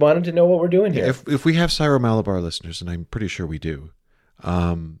 I just wanted to know what we're doing here. If we have Syro-Malabar listeners, and I'm pretty sure we do.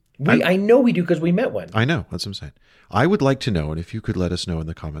 I know we do because we met one. I know. That's what I'm saying. I would like to know, and if you could let us know in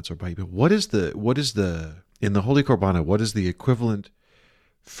the comments or by email, what is the in the Holy Corbana, what is the equivalent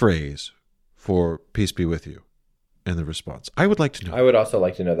phrase for peace be with you? And the response. I would like to know. I would also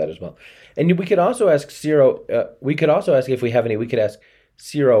like to know that as well. And we could also ask we could also ask if we have any, we could ask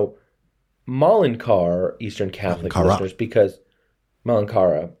Syro Malankar Eastern Catholic listeners, because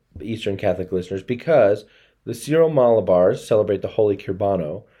Malankara Eastern Catholic listeners, because the Syro Malabars celebrate the Holy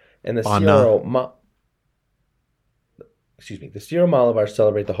Kurbano, and the Syro Malabars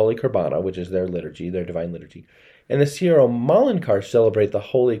celebrate the Holy Kurbana, which is their liturgy, their divine liturgy, and the Syro Malankar celebrate the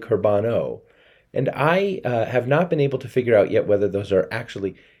Holy Kurbano. And I have not been able to figure out yet whether those are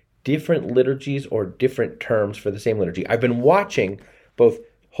actually different liturgies or different terms for the same liturgy. I've been watching both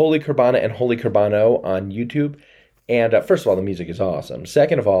Holy Kurbana and Holy Kurbano on YouTube, and first of all, the music is awesome.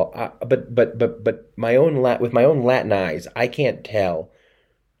 Second of all, but with my own Latin eyes, I can't tell.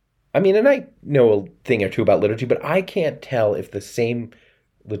 I mean, and I know a thing or two about liturgy, but I can't tell if the same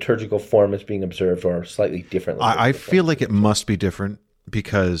liturgical form is being observed or slightly different. I feel like it must be different,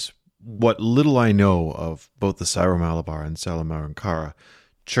 because what little I know of both the Syro-Malabar and Syro-Malankara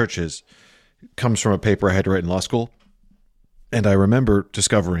churches comes from a paper I had to write in law school. And I remember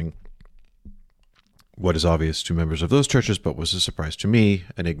discovering what is obvious to members of those churches, but was a surprise to me,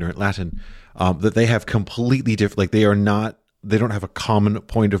 an ignorant Latin, that they have completely different, like they don't have a common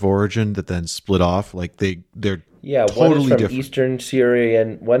point of origin that then split off. Like they're totally one is from different. Eastern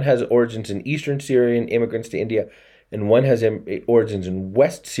Syrian, one has origins in Eastern Syrian immigrants to India, and one has origins in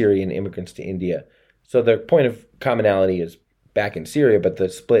West Syrian immigrants to India. So their point of commonality is back in Syria, but the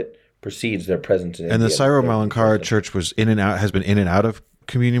split precedes their presence in India. And the Syro-Malankara church has been in and out of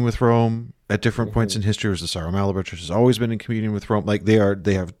communion with Rome at different points in history, whereas the Syro-Malabar church has always been in communion with Rome. Like they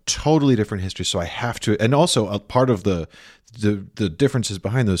have totally different histories. So I have to, and also a part of the differences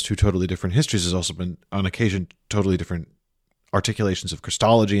behind those two totally different histories has also been on occasion totally different articulations of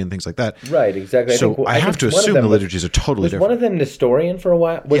Christology and things like that. Right, exactly. So I have to assume the liturgies are totally different. Was one of them Nestorian for a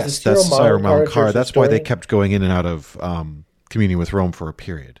while? Yes, that's Syro-Malankara. That's why they kept going in and out of communion with Rome for a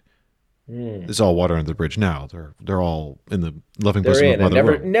period. It's all water under the bridge now. They're all in the loving bosom of Mother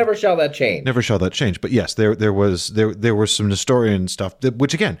Rome. Never shall that change. Never shall that change. But yes, there was some Nestorian stuff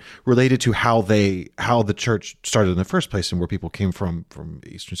which again related to how the church started in the first place and where people came from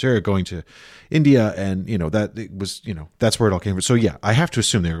Eastern Syria going to India, and that it was that's where it all came from. So yeah, I have to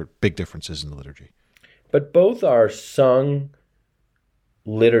assume there are big differences in the liturgy. But both are sung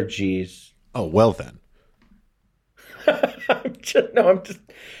liturgies. Oh well then. I'm just.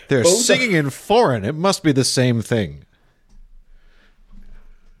 They're singing in foreign. It must be the same thing.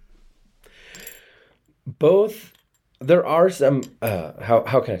 Both. There are some.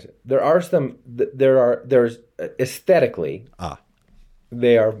 How can I say? There's aesthetically.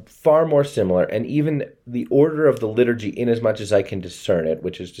 They are far more similar, and even the order of the liturgy, in as much as I can discern it,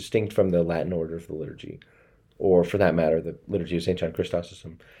 which is distinct from the Latin order of the liturgy, or for that matter, the liturgy of St. John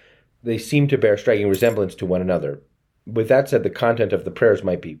Chrysostom, they seem to bear striking resemblance to one another. With that said, the content of the prayers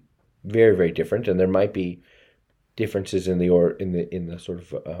might be very, very different, and there might be differences in the sort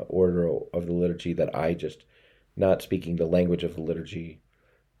of order of the liturgy that I just, not speaking the language of the liturgy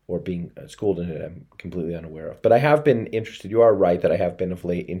or being schooled in it, I'm completely unaware of. But I have been interested. You are right that I have been of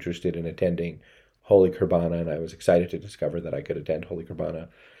late interested in attending Holy Kurbana, and I was excited to discover that I could attend Holy Kurbana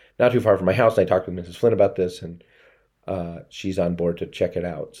not too far from my house. And I talked with Mrs. Flynn about this, and she's on board to check it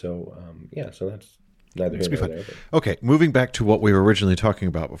out. So so that's neither here nor there. Okay, moving back to what we were originally talking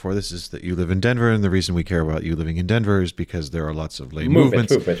about before. This is that you live in Denver, and the reason we care about you living in Denver is because there are lots of lay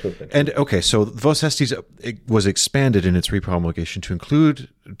movements. And okay, so Vos Estis was expanded in its repromulgation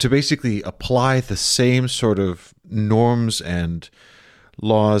to basically apply the same sort of norms and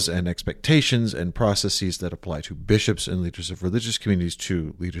laws and expectations and processes that apply to bishops and leaders of religious communities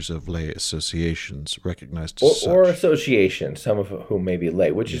to leaders of lay associations recognized as such. Or associations, some of whom may be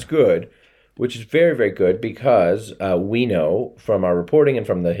lay, which is good. Which is very, very good because we know from our reporting and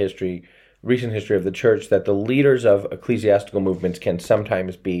from the recent history of the church that the leaders of ecclesiastical movements can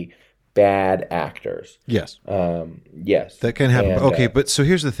sometimes be bad actors. Yes. Yes. That can happen. Okay, but so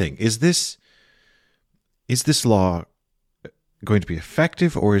here's the thing. Is this law going to be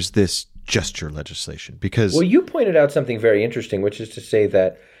effective, or is this gesture legislation? Because you pointed out something very interesting, which is to say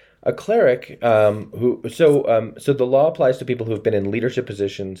that a cleric so the law applies to people who have been in leadership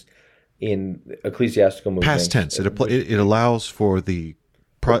positions in ecclesiastical movements. Past tense. It allows for the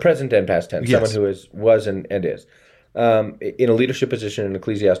present and past tense. Yes. Someone who was and is in a leadership position in an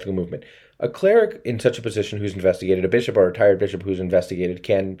ecclesiastical movement. A cleric in such a position who's investigated, a bishop or a retired bishop who's investigated,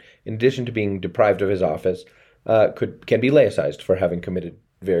 can, in addition to being deprived of his office, can be laicized for having committed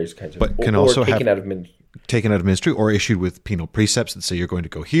various kinds of, but can also taken out of ministry, or issued with penal precepts that say you're going to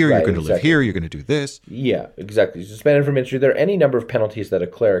go here, you're going to live here, you're going to do this. Yeah, exactly. Suspended from ministry. There are any number of penalties that a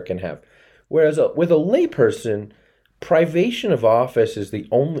cleric can have. Whereas with a layperson, privation of office is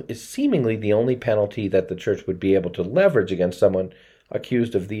seemingly the only penalty that the church would be able to leverage against someone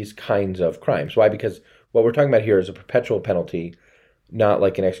accused of these kinds of crimes. Why? Because what we're talking about here is a perpetual penalty, not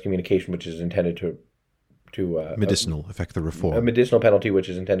like an excommunication, which is intended to medicinal affect the reform. A medicinal penalty, which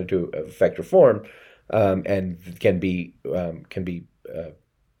is intended to affect reform, and can be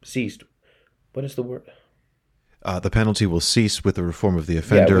ceased. What is the word? The penalty will cease with the reform of the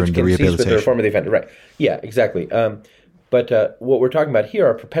offender and the rehabilitation. Cease with the reform of the offender, right? Yeah, exactly. But what we're talking about here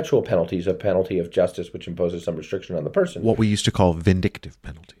are perpetual penalties, a penalty of justice which imposes some restriction on the person. What we used to call vindictive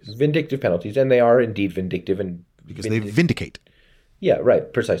penalties. Vindictive penalties, and they are indeed vindictive. Because they vindicate. Yeah,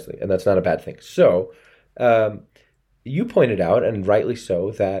 right, precisely. And that's not a bad thing. So you pointed out, and rightly so,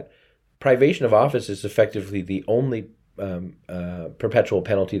 that privation of office is effectively the only perpetual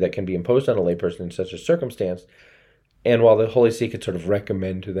penalty that can be imposed on a layperson in such a circumstance. And while the Holy See could sort of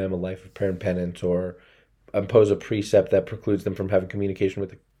recommend to them a life of prayer and penance, or impose a precept that precludes them from having communication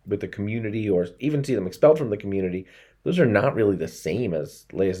with the community, or even see them expelled from the community, those are not really the same as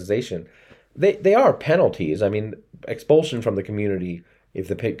laicization. They are penalties. I mean, expulsion from the community, if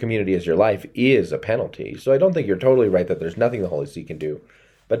the community is your life, is a penalty. So I don't think you're totally right that there's nothing the Holy See can do.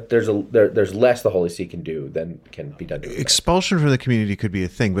 But there's less the Holy See can do than can be done to expulsion from the community could be a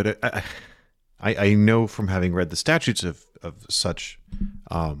thing, but I know from having read the statutes of such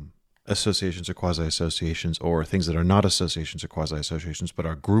associations or quasi-associations, or things that are not associations or quasi-associations but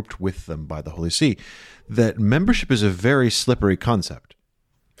are grouped with them by the Holy See, that membership is a very slippery concept.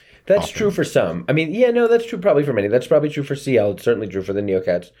 That's often true for some. I mean, yeah, no, that's true probably for many. That's probably true for CL. It's certainly true for the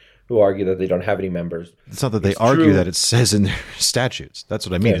Neocats, who argue that they don't have any members. It's not that they argue that it says in their statutes. That's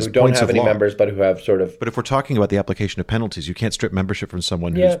what I mean. Yeah, who don't have any members, but who have sort of... But if we're talking about the application of penalties, you can't strip membership from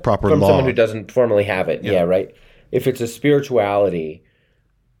someone who's proper from law. Someone who doesn't formally have it. Yeah, right. If it's a spirituality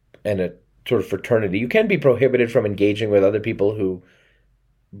and sort of fraternity. You can be prohibited from engaging with other people who,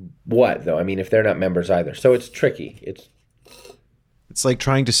 what though? I mean, if they're not members either. So it's tricky. It's like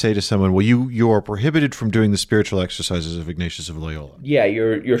trying to say to someone, well, you are prohibited from doing the spiritual exercises of Ignatius of Loyola. Yeah,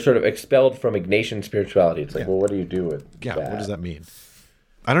 you're sort of expelled from Ignatian spirituality. It's like, well, what do you do with that? What does that mean?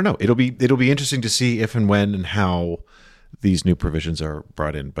 I don't know. It'll be interesting to see if and when and how these new provisions are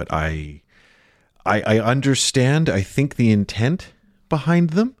brought in. But I understand, I think, the intent behind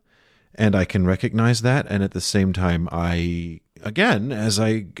them, and I can recognize that. And at the same time, again, as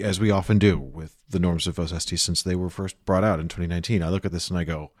we often do with the norms of Vos Estis since they were first brought out in 2019, I look at this and I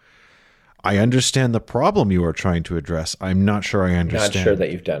go, I understand the problem you are trying to address. I'm not sure I understand. Not sure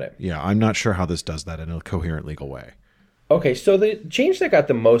that you've done it. Yeah, I'm not sure how this does that in a coherent legal way. Okay, so the change that got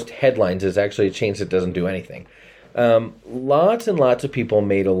the most headlines is actually a change that doesn't do anything. Lots and lots of people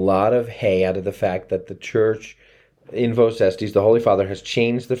made a lot of hay out of the fact that the church in Vos Estis, the Holy Father, has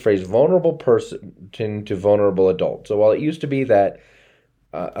changed the phrase vulnerable person to vulnerable adult. So while it used to be that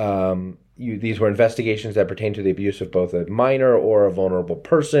these were investigations that pertain to the abuse of both a minor or a vulnerable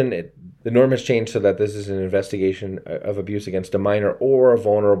person, the norm has changed so that this is an investigation of abuse against a minor or a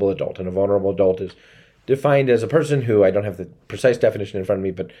vulnerable adult. And a vulnerable adult is defined as a person who, I don't have the precise definition in front of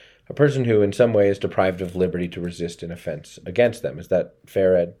me, but a person who in some way is deprived of liberty to resist an offense against them. Is that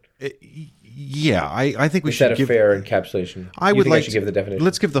fair, Ed? Yeah, I think we is should that a fair encapsulation? I would like to give the definition.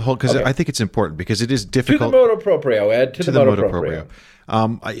 Let's give the whole, because I think it's important, because it is difficult. To the motu proprio, Ed. To the motu proprio.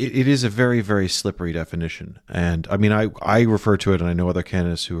 It is a very, very slippery definition. And I mean, I refer to it, and I know other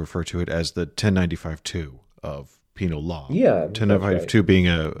canonists who refer to it as the 1095-2 of penal law. Yeah. 1095-2 right. Being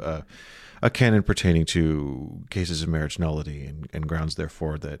a canon pertaining to cases of marriage nullity and grounds,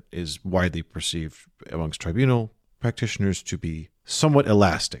 therefore, that is widely perceived amongst tribunal practitioners to be somewhat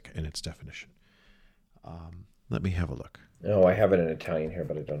elastic in its definition. Let me have a look. Oh, I have it in Italian here,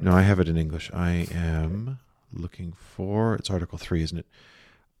 but I don't know. No, I have it in English. I am looking for, it's Article 3, isn't it?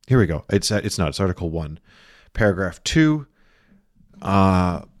 Here we go. It's not. It's Article 1. Paragraph 2,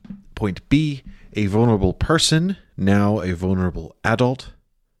 point B, a vulnerable person, now a vulnerable adult,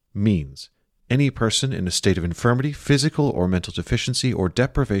 means any person in a state of infirmity, physical or mental deficiency, or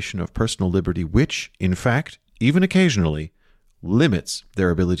deprivation of personal liberty which, in fact, even occasionally, limits their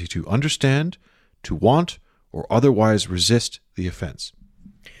ability to understand, to want, or otherwise resist the offense.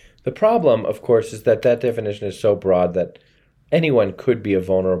 The problem, of course, is that definition is so broad that anyone could be a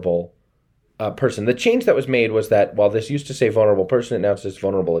vulnerable person. The change that was made was that while this used to say vulnerable person, it now says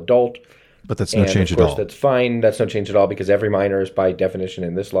vulnerable adult. But that's no change at all. Of course, that's fine. That's no change at all because every minor is by definition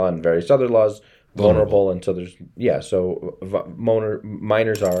in this law and various other laws vulnerable. And so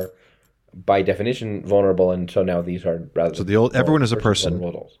minors are by definition vulnerable, and so now these are rather. So everyone is a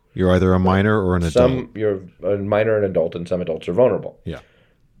person. You're either a minor or an adult. You're a minor and adult, and some adults are vulnerable. Yeah,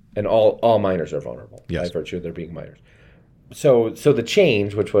 and all minors are vulnerable by virtue of their being minors. So the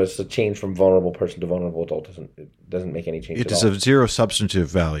change, which was a change from vulnerable person to vulnerable adult, doesn't make any change. It is of zero substantive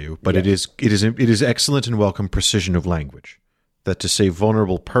value, but it is excellent and welcome precision of language. That to say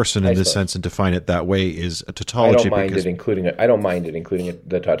vulnerable person in this sense and define it that way is a tautology. I don't mind it including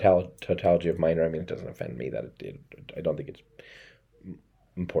the tautology of minor. I mean, it doesn't offend me that I don't think it's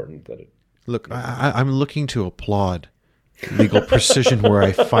important that it. Look, I'm looking to applaud legal precision where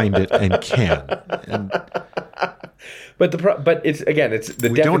I find it and can. But it's the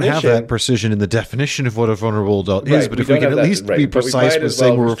definition. We don't have that precision in the definition of what a vulnerable adult is. But if we can at least be precise with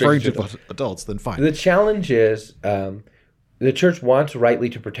saying we're referring to adults, then fine. The challenge is. The church wants rightly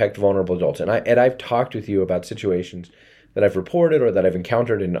to protect vulnerable adults. And I've talked with you about situations that I've reported or that I've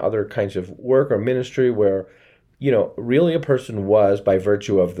encountered in other kinds of work or ministry where, really a person was, by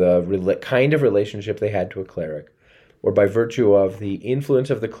virtue of the kind of relationship they had to a cleric, or by virtue of the influence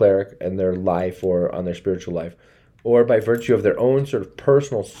of the cleric and their life or on their spiritual life, or by virtue of their own sort of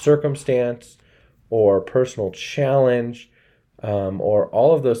personal circumstance or personal challenge, or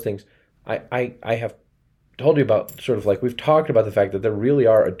all of those things. I have told you about sort of like we've talked about the fact that there really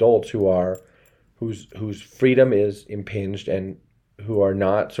are adults whose freedom is impinged and who are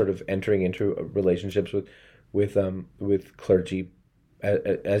not sort of entering into relationships with clergy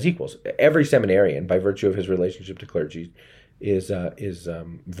as equals. Every seminarian, by virtue of his relationship to clergy, is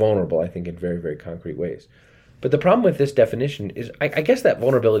vulnerable, I think, in very, very concrete ways. But the problem with this definition is, I guess that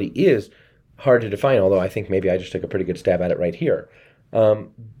vulnerability is hard to define, although I think maybe I just took a pretty good stab at it right here.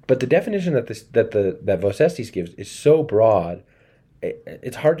 But the definition that Vos Estis gives is so broad,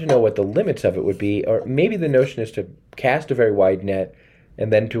 it's hard to know what the limits of it would be. Or maybe the notion is to cast a very wide net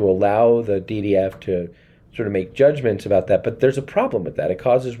and then to allow the DDF to sort of make judgments about that. But there's a problem with that. It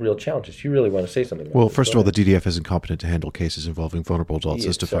causes real challenges. You really want to say something about this? Well, first of all, the DDF isn't competent to handle cases involving vulnerable adults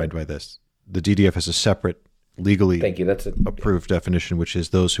as defined by this. the DDF has a separate legally Thank you. That's approved definition, which is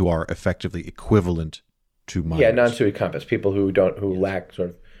those who are effectively equivalent to minors. yeah, non-sui compass, people who lack sort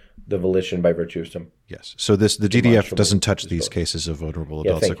of the volition by virtue of some. Yes. So the DDF doesn't touch these cases of vulnerable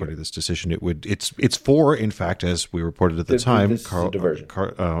adults according to this decision. It's for, in fact, as we reported at the time,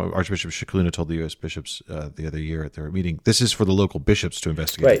 Archbishop Scicluna told the U.S. bishops the other year at their meeting, this is for the local bishops to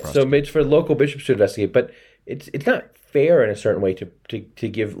investigate. Right. So it's for local bishops to investigate, but it's not fair in a certain way to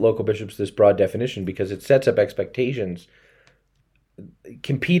give local bishops this broad definition, because it sets up expectations,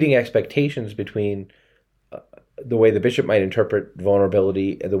 competing expectations between the way the bishop might interpret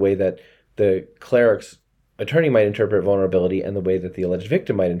vulnerability and the way that the cleric's attorney might interpret vulnerability and the way that the alleged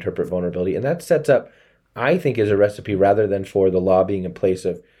victim might interpret vulnerability. And that sets up, I think, as a recipe, rather than for the law being a place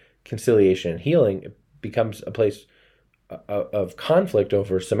of conciliation and healing, it becomes a place of conflict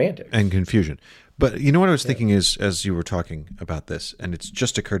over semantics. And confusion. But you know what I was thinking is, as you were talking about this, and it's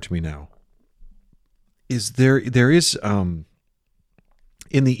just occurred to me now, is there is, in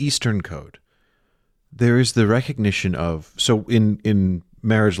the Eastern Code, there is the recognition of, so in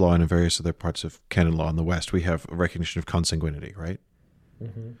marriage law and in various other parts of canon law in the West, we have a recognition of consanguinity, right?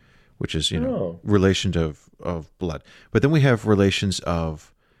 Mm-hmm. Which is, relation of blood. But then we have relations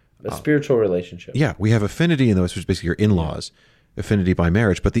of... a spiritual relationship. Yeah, we have affinity in the West, which is basically your in-laws, affinity by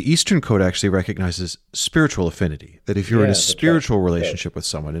marriage. But the Eastern Code actually recognizes spiritual affinity, that if you're in a spiritual relationship with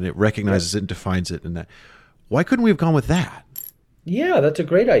someone, and it recognizes it and defines it, and that, why couldn't we have gone with that? Yeah, that's a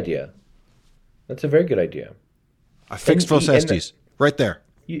great idea. That's a very good idea. I fixed vos estis right there.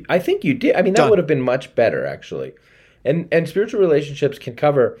 I think you did. I mean, that would have been much better, actually. And spiritual relationships can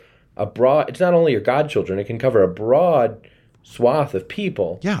cover a broad. It's not only your godchildren; it can cover a broad swath of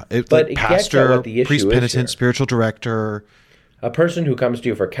people. Yeah, but it pastor, gets at what the issue priest, is penitent, here. spiritual director, a person who comes to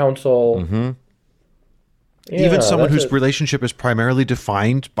you for counsel. Mm-hmm. Yeah, even someone whose relationship is primarily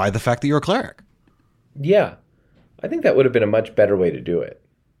defined by the fact that you're a cleric. Yeah, I think that would have been a much better way to do it.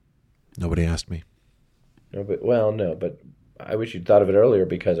 Nobody asked me. No, but I wish you'd thought of it earlier,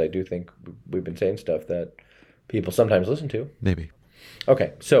 because I do think we've been saying stuff that people sometimes listen to. Maybe.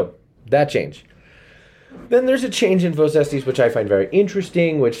 Okay, so that change. Then there's a change in vos estis, which I find very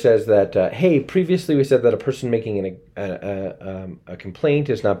interesting, which says that, hey, previously we said that a person making a complaint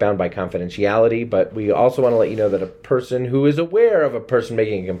is not bound by confidentiality, but we also want to let you know that a person who is aware of a person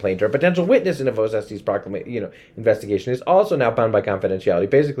making a complaint or a potential witness in a vos estis investigation is also now bound by confidentiality.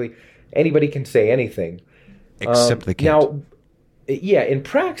 Basically, anybody can say anything. Except they can't. Now, yeah, in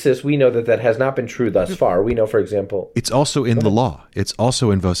praxis, we know that has not been true thus far. We know, for example... It's also in the law. It's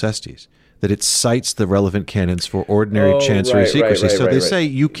also in vos estis, that it cites the relevant canons for ordinary chancery secrecy. So they say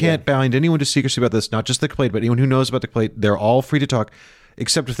you can't bind anyone to secrecy about this, not just the complaint, but anyone who knows about the complaint. They're all free to talk,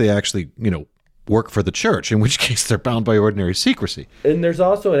 except if they actually, work for the church, in which case they're bound by ordinary secrecy. And there's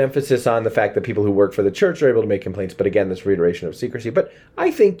also an emphasis on the fact that people who work for the church are able to make complaints, but again, this reiteration of secrecy. But I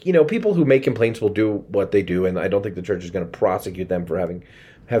think, people who make complaints will do what they do, and I don't think the church is going to prosecute them for having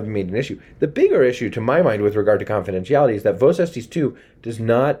made an issue. The bigger issue, to my mind, with regard to confidentiality is that vos estis 2 does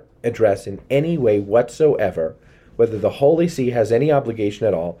not address in any way whatsoever whether the Holy See has any obligation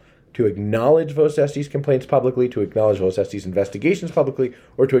at all to acknowledge vos estis complaints publicly, to acknowledge vos estis investigations publicly,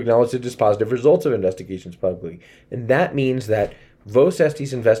 or to acknowledge the dispositive results of investigations publicly. And that means that vos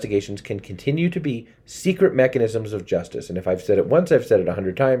estis investigations can continue to be secret mechanisms of justice. And if I've said it once, I've said it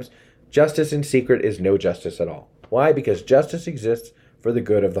 100 times. Justice in secret is no justice at all. Why? Because justice exists for the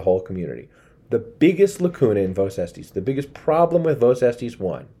good of the whole community. The biggest lacuna in vos estis, the biggest problem with vos estis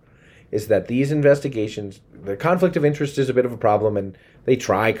 1, is that these investigations, the conflict of interest is a bit of a problem, and they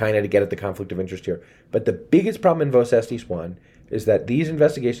try kind of to get at the conflict of interest here. But the biggest problem in vos estis 1 is that these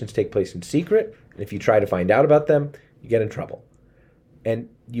investigations take place in secret, and if you try to find out about them, you get in trouble. And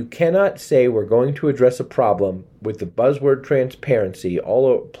you cannot say we're going to address a problem with the buzzword transparency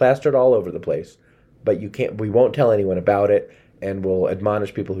plastered all over the place, but we won't tell anyone about it, and we'll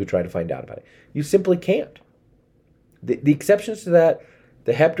admonish people who try to find out about it. You simply can't. The exceptions to that,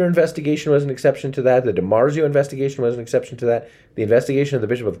 the Hepner investigation was an exception to that. The DiMarzio investigation was an exception to that. The investigation of the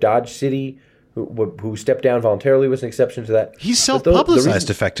Bishop of Dodge City, who stepped down voluntarily, was an exception to that. He's self-publicized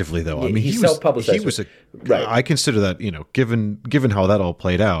effectively, though. I mean, he self-publicized. He was right. I consider that, given how that all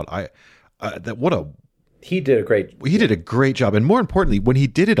played out, he did a great job. And more importantly, when he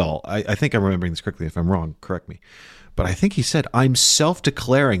did it all, I think I'm remembering this correctly. If I'm wrong, correct me. But I think he said, I'm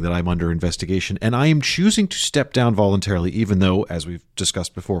self-declaring that I'm under investigation, and I am choosing to step down voluntarily, even though, as we've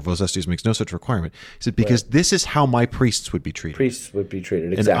discussed before, vos estis makes no such requirement. He said, because this is how my priests would be treated.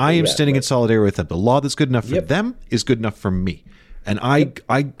 Exactly. And I am standing in solidarity with them. The law that's good enough for them is good enough for me. And I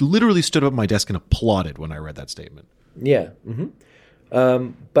literally stood up at my desk and applauded when I read that statement. Yeah. Mm-hmm.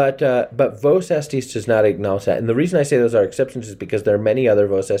 But Vos Estis does not acknowledge that. And the reason I say those are exceptions is because there are many other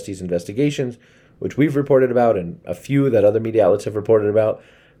Vos Estis investigations, which we've reported about, and a few that other media outlets have reported about,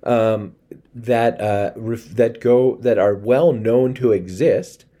 that are well known to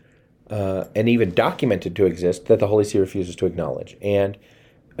exist, and even documented to exist, that the Holy See refuses to acknowledge. And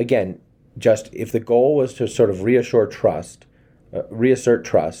again, just if the goal was to sort of reassert trust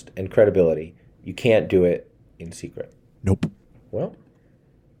and credibility, you can't do it in secret. Nope. Well,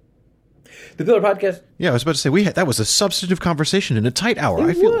 the Pillar Podcast. Yeah, I was about to say that was a substantive conversation in a tight hour.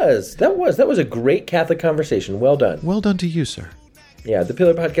 That was a great Catholic conversation. Well done. Well done to you, sir. Yeah, the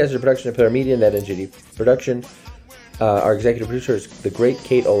Pillar Podcast is a production of Pillar Media, Net NGD Production. Our executive producer is the great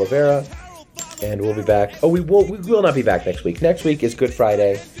Kate Oliveira, and we'll be back. Oh, we will not be back next week. Next week is Good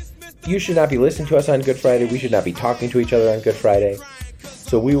Friday. You should not be listening to us on Good Friday. We should not be talking to each other on Good Friday.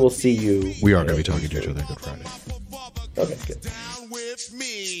 So we will see you. We are going to be talking to each other on Good Friday. Okay, good.